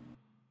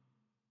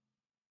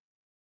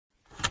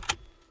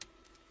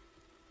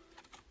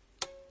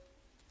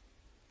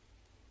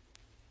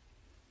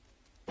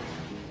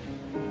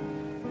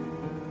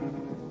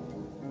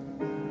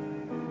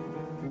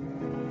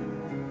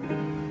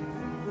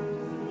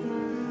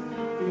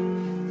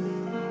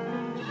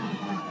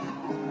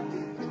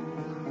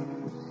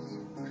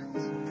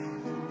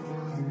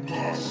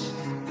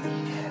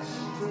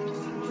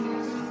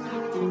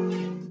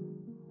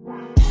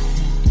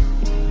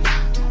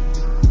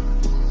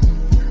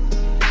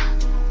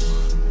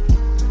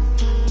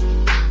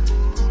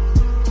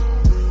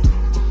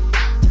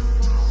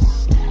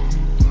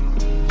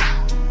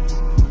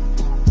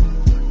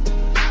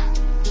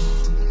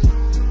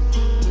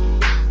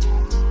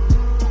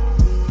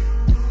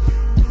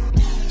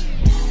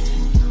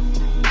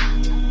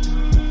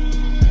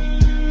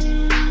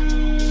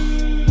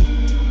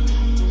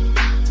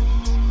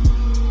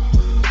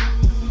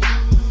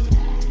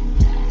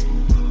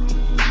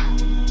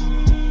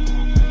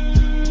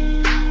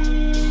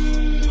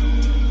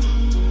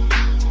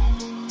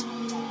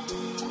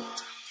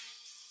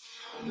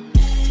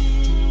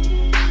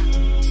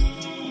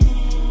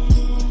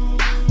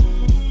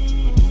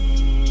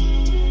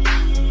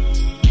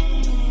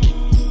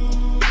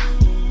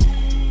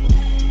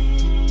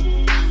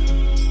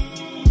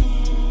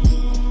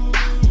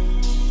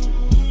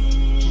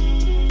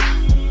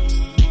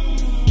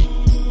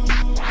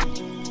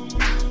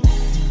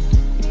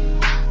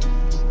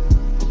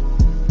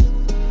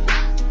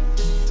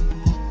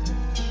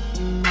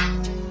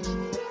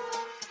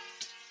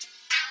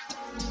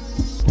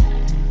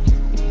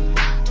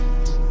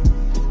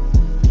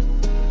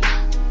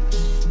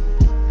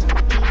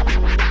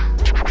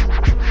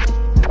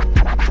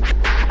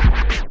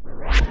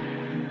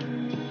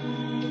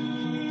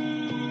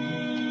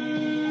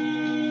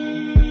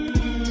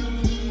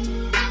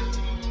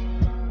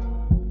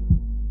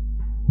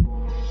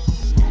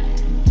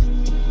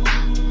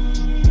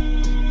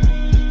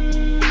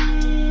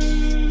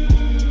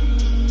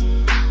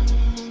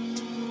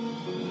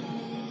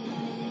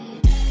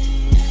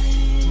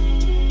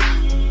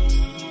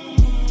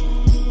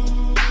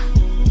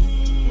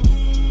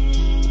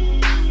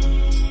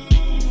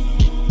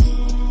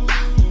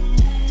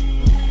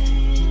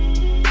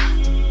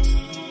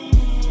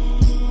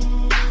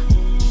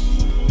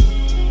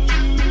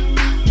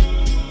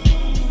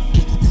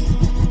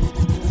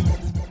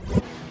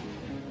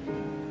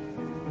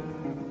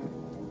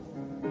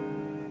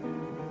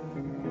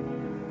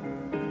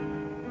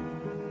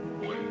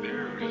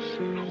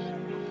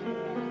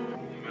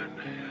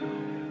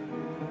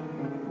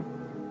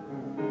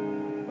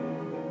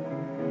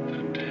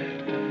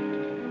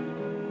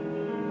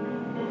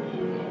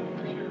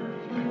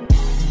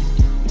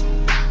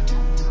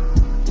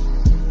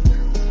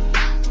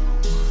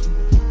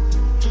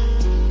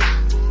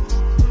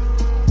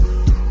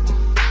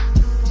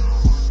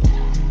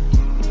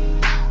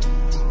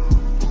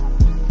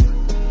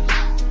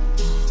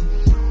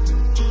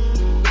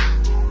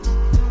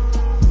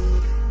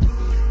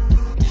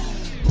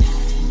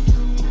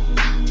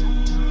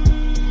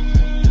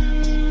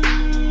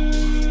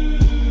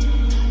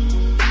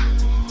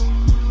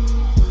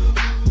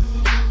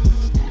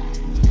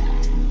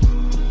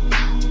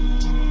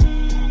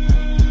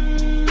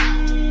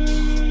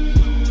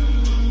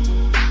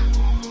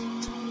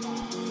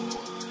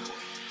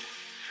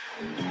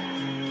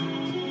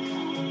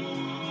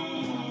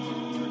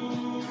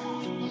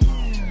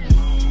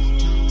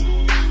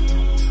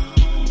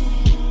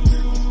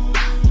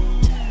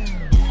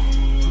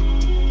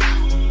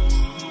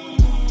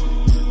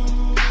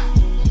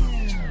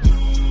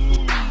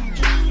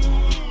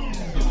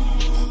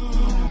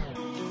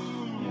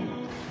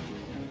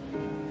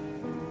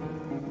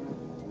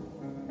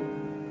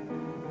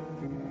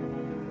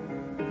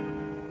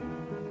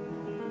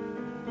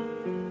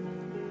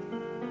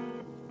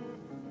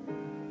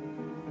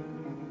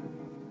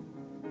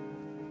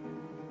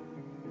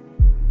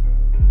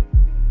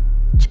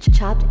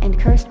 Chopped and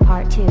Cursed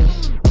Part 2.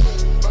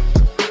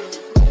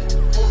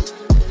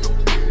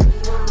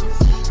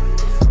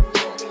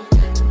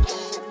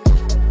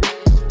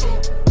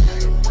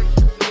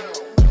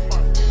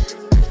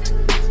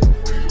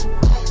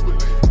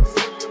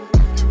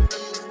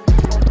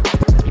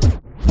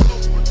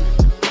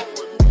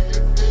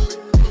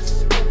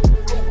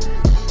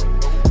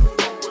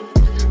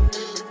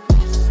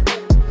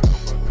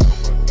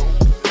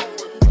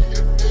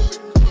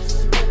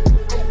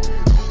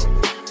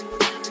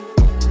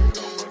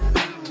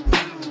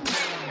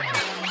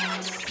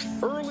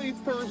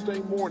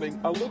 Thursday morning,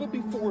 a little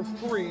before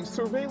 3,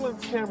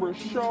 surveillance cameras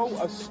show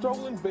a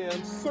stolen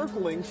van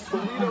circling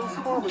Toledo's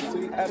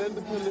Pharmacy at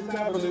Independence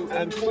Avenue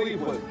and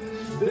Cleveland.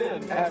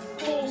 Then, at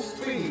full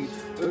speed,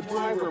 the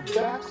driver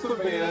backs the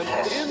van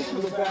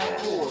into the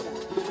back door.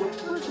 The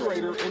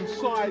refrigerator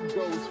inside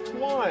goes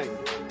flying.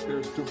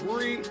 There's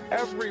debris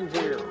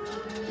everywhere.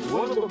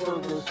 One of the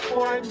burglars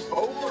climbs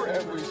over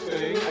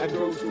everything and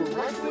goes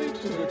directly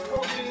to the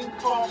cocaine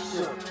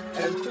coffer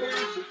and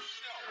clears the shelf.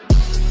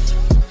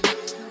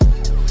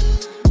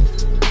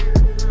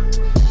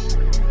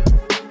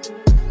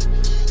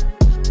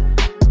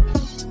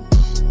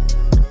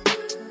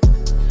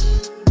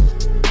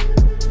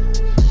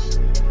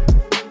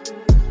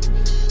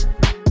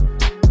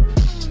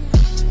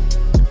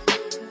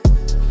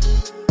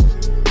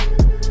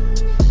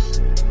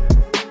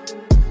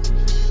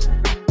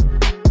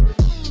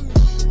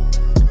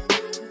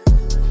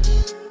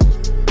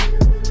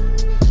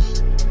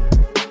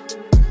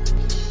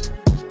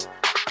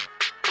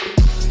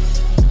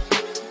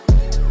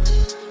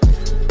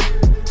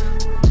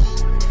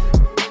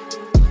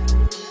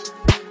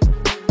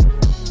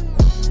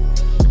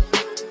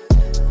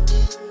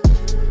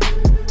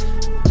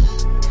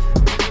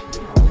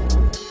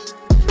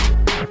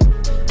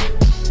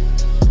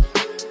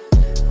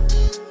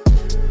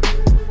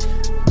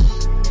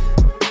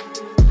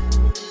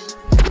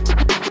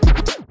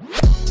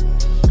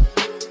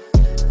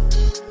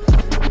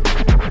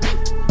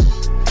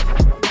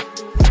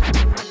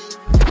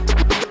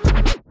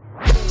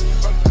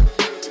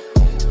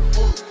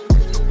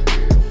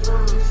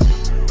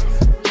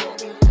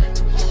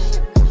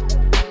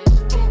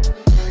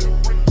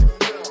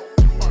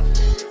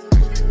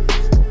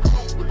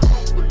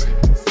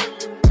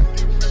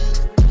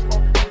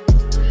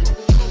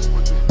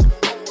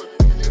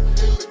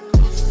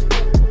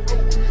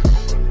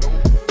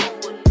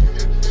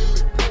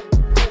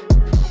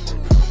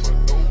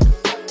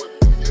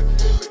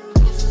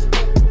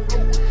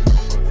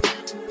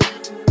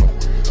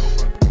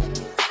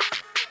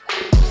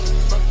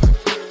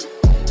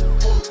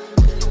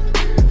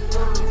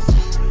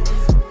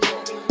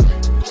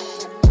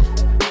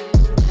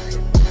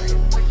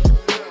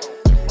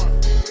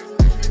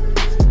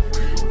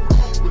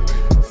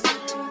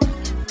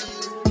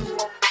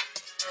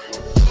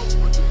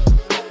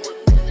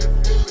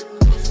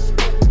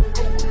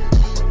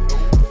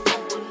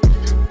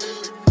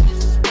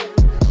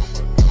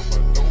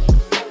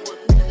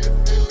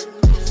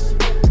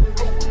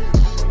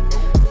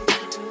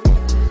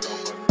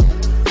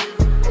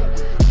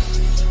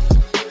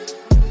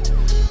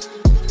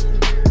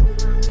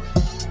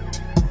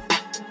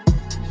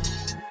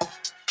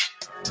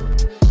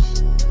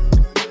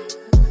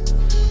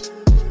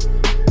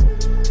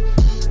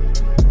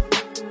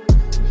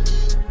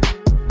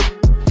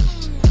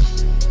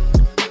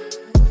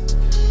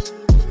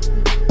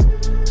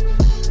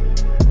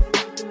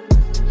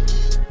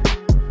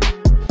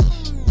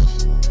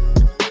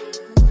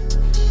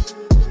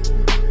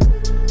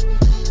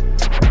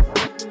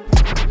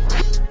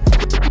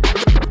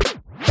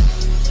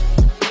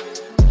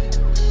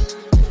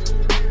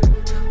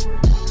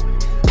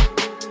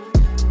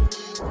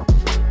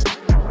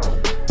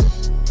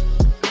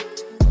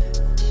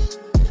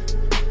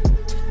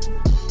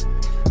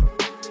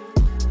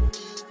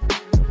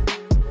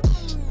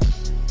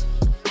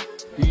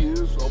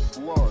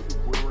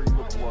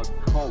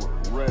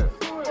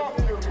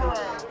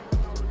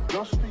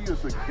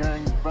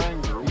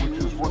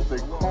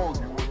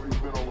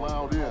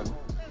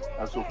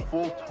 As a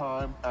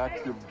full-time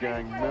active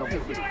gang member.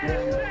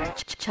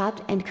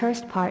 Chopped and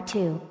Cursed Part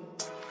 2.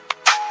 The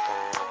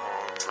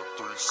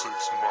 3-6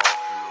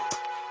 Mafia,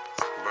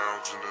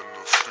 lounging in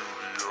the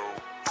studio.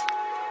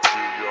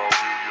 Give y'all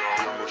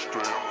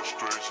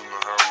demonstration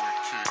of how we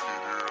kick it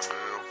here in the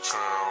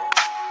M-Town.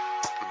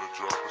 Gonna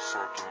drop it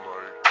something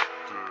like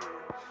this.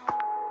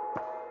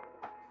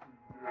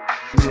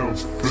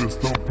 Memphis,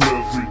 don't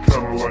bless me,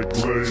 kinda like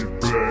laid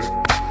back.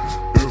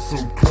 There's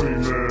some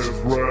clean ass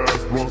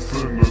rides, runs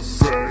in the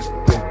sack.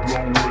 Don't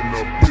blowing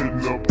up,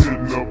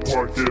 hitting up,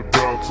 park at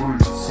about 3.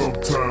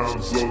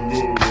 Sometimes a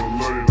little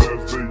late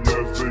as they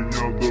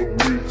on the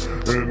week,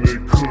 and they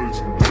couldn't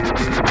get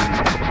any.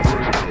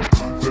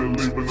 They're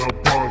leaving a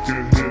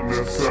pocket, hitting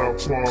that South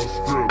Park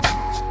strip.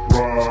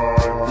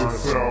 Ride the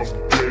South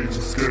Gate,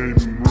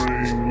 skating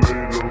ring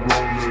later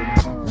on in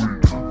the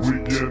week. We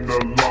in the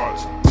lot,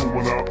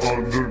 doing our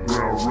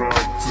underground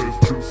route test.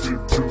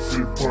 2C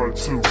Part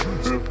 2,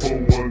 and for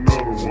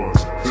another one,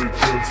 they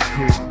just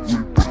cook.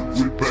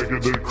 We back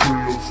at the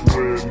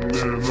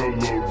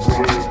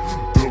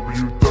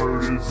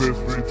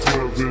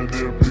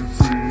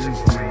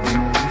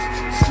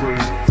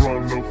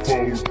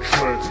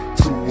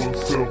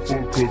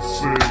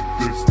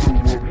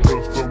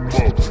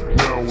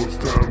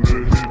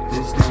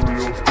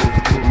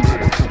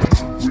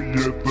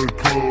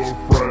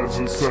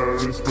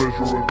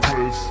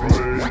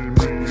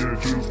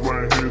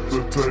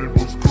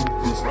neighbors,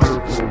 Coopers,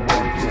 Scarecrow,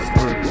 rock the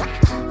stage.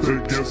 They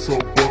get so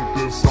bumped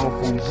that some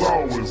fools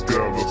always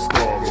gotta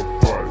start a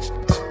fight.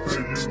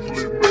 They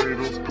usually made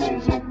us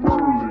close up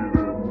early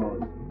that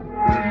night.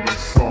 In the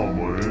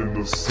summer, in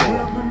the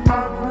summer. In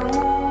my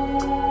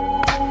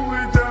room, we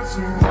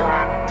dancing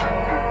right.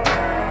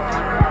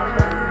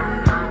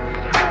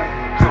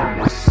 In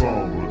the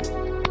summer.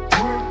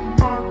 In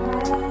my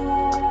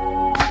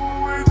room,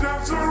 we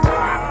dancing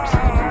right.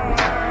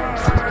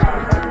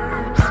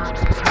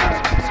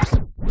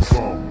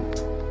 Summer.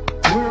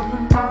 In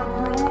my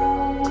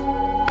room,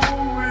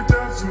 we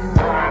dancing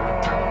right.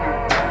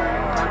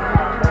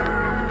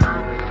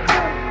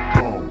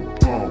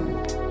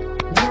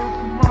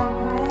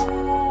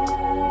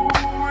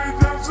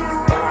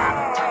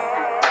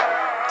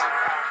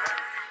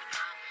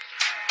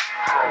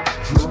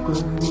 Drunk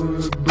and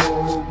red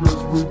dog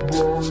as we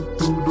roll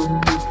through the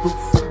midst of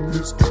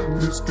fitness.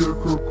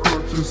 Scarecrow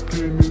crutches,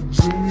 skinny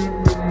jean in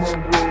my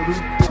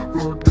roadie.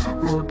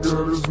 Blood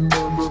got his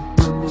mind up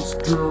in the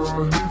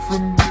sky. He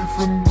from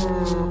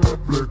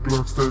Black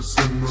locks that's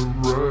in the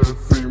red,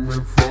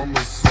 theming from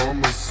the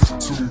summer.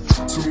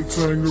 Two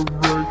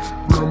Tangeray,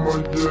 Grandma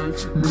Yay,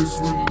 mixed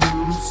with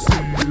little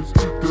seeds.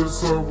 That's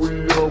how we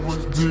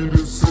always did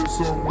it since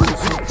I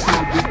was a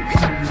troubled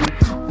kid.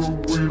 But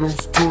we don't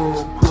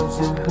stop, cause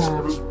our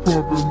heart is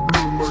pumping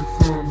blood like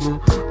thunder.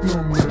 No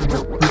man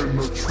up in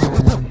the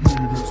trauma,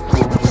 heat is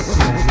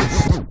promises.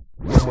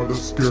 Mama the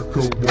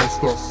Scarecrow won't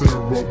stop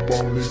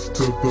ceremonies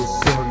till the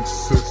sun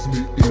sets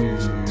me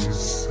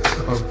ease.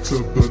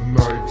 Until the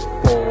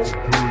nightfall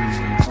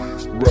breeze.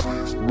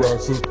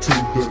 Rise up to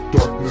the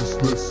darkness,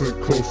 listen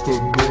close to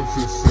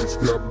noises. Six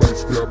got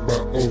by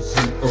OZ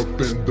up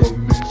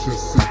Indonesia.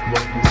 Six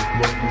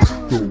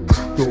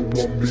throw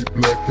on me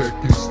black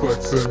khaki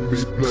slacks and me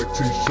black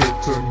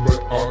t-shirt and my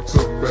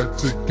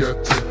automatic at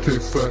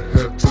case I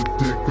had to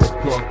dig a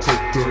plot of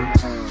dirt.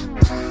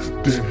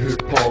 Then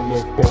hit Paul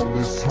up on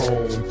his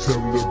home, tell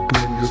him to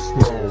bring his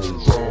long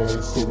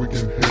so we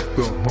can hit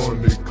the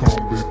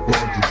honeycomb with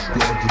bunches,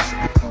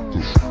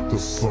 the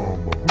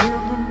summer.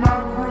 In my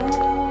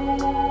room,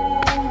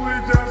 we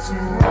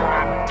dancing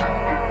right.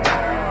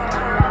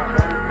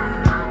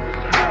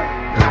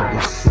 In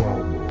the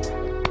summer.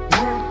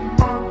 In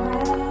my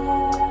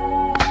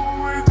room,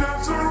 we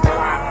dancing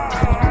right.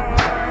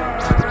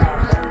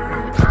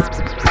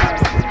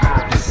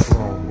 The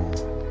summer.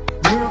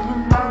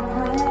 In my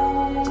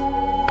room,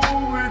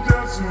 we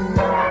dancing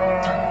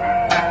right.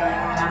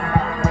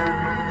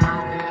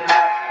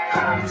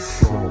 In the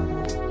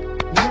summer.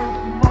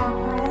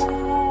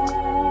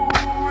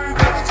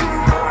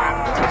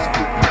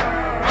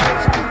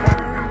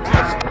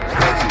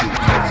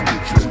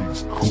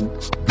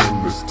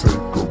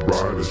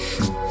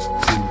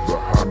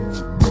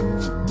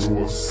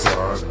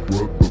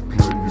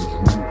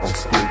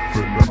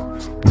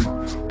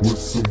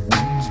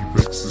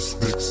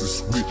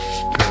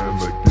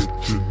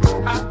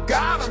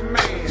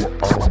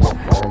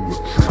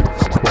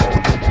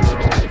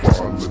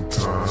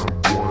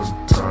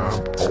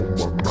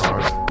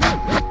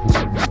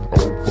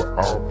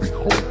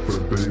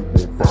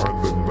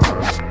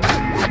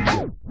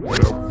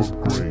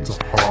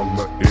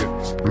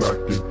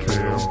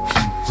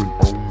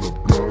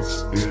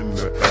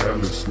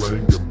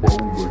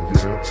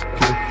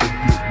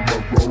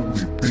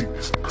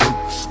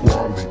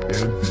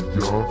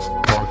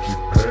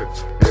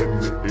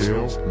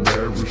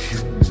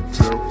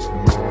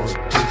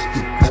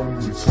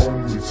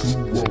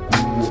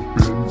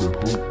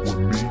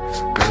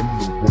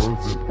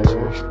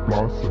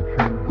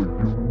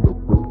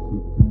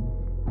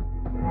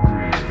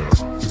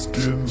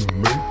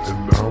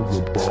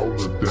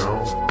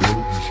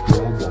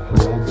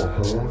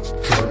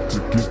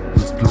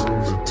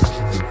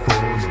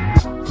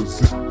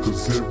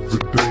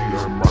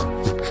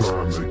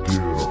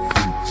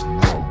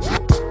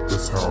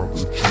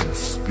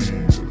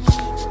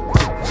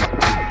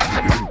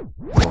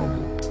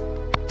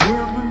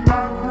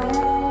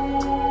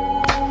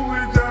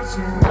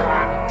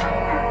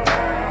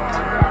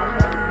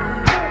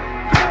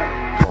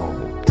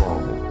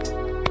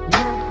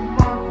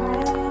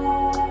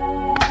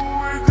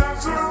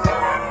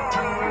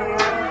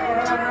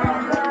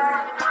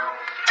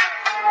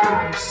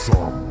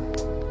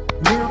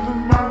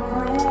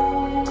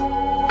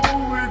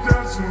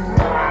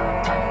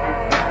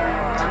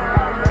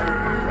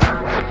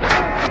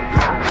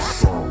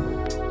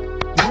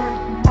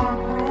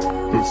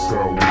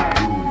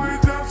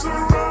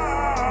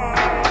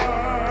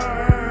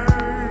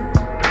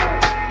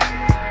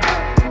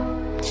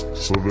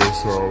 So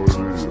that's how it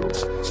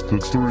is. The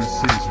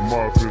 3-6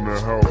 mop in the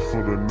house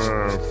for the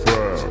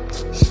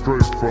 9-5.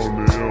 Straight from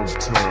the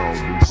M-Town.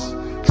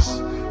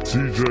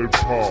 DJ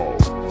Paul,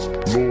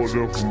 Lord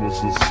Infamous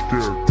the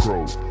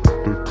Scarecrow,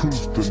 the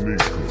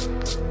Koostanika,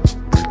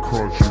 and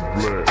Crunchy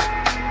Black.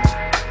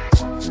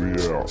 We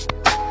out.